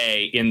Green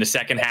Bay in the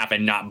second half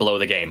and not blow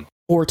the game?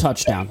 4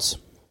 touchdowns.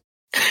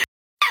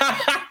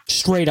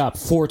 Straight up,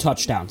 4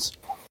 touchdowns.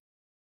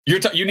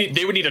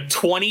 They would need a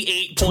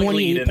 28-point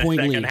lead in the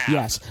second half.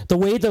 Yes, the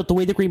way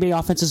the Green Bay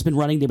offense has been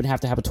running, they would have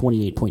to have a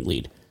 28-point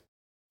lead.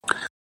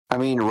 I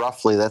mean,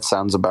 roughly, that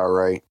sounds about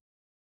right.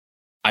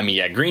 I mean,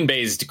 yeah, Green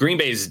Bay's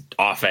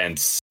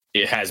offense,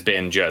 it has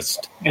been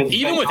just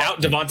even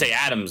without Devontae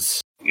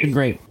Adams, been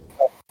great.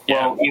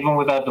 Well, even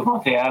without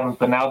Devontae Adams,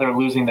 but now they're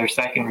losing their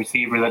second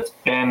receiver. That's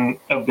been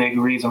a big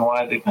reason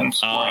why they've been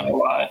scoring a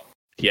lot.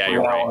 Yeah,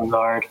 you're right.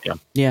 Lazard.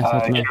 Yeah.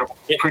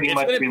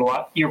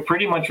 You're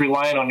pretty much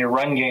relying on your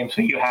run game,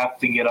 so you have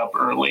to get up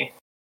early.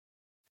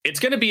 It's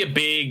going to be a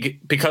big,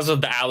 because of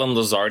the Allen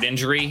Lazard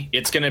injury,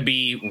 it's going to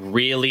be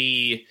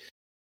really,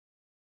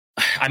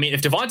 I mean,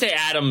 if Devontae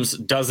Adams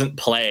doesn't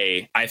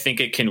play, I think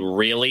it can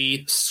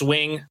really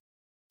swing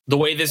the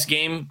way this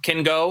game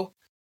can go.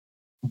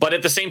 But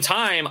at the same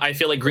time, I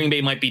feel like Green Bay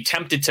might be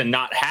tempted to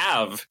not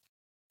have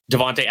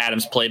Devontae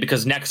Adams play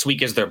because next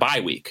week is their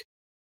bye week.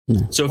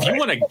 So if you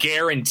want to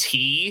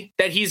guarantee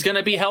that he's going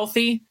to be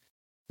healthy,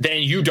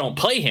 then you don't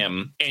play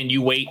him and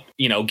you wait,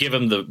 give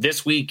him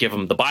this week, give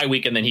him the bye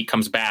week, and then he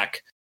comes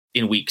back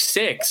in week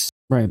 6.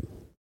 Right.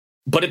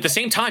 But at the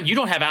same time, you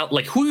don't have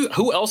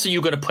who else are you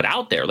going to put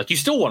out there? Like, you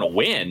still want to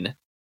win.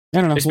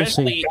 I don't know.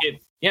 Especially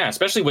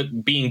especially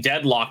with being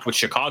deadlocked with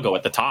Chicago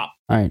at the top.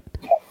 All right.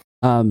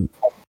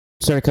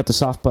 Sorry to cut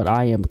this off, but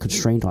I am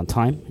constrained on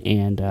time,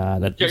 and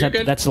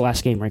that's the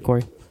last game, right,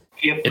 Corey?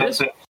 Yep, that's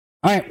it.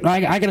 All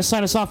right, I got to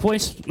sign us off,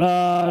 boys.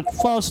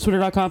 Follow us at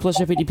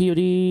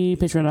twitter.com/FADPOD,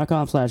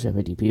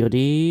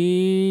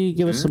 patreon.com/FADPOD.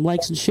 Give us some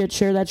likes and shit.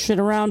 Share that shit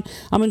around.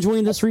 I'm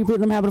enjoying this reboot,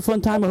 and I'm having a fun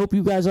time. I hope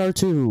you guys are,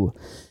 too.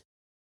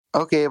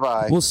 Okay,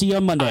 bye. We'll see you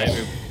on Monday.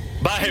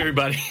 Bye,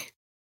 everybody.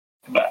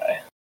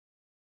 Bye.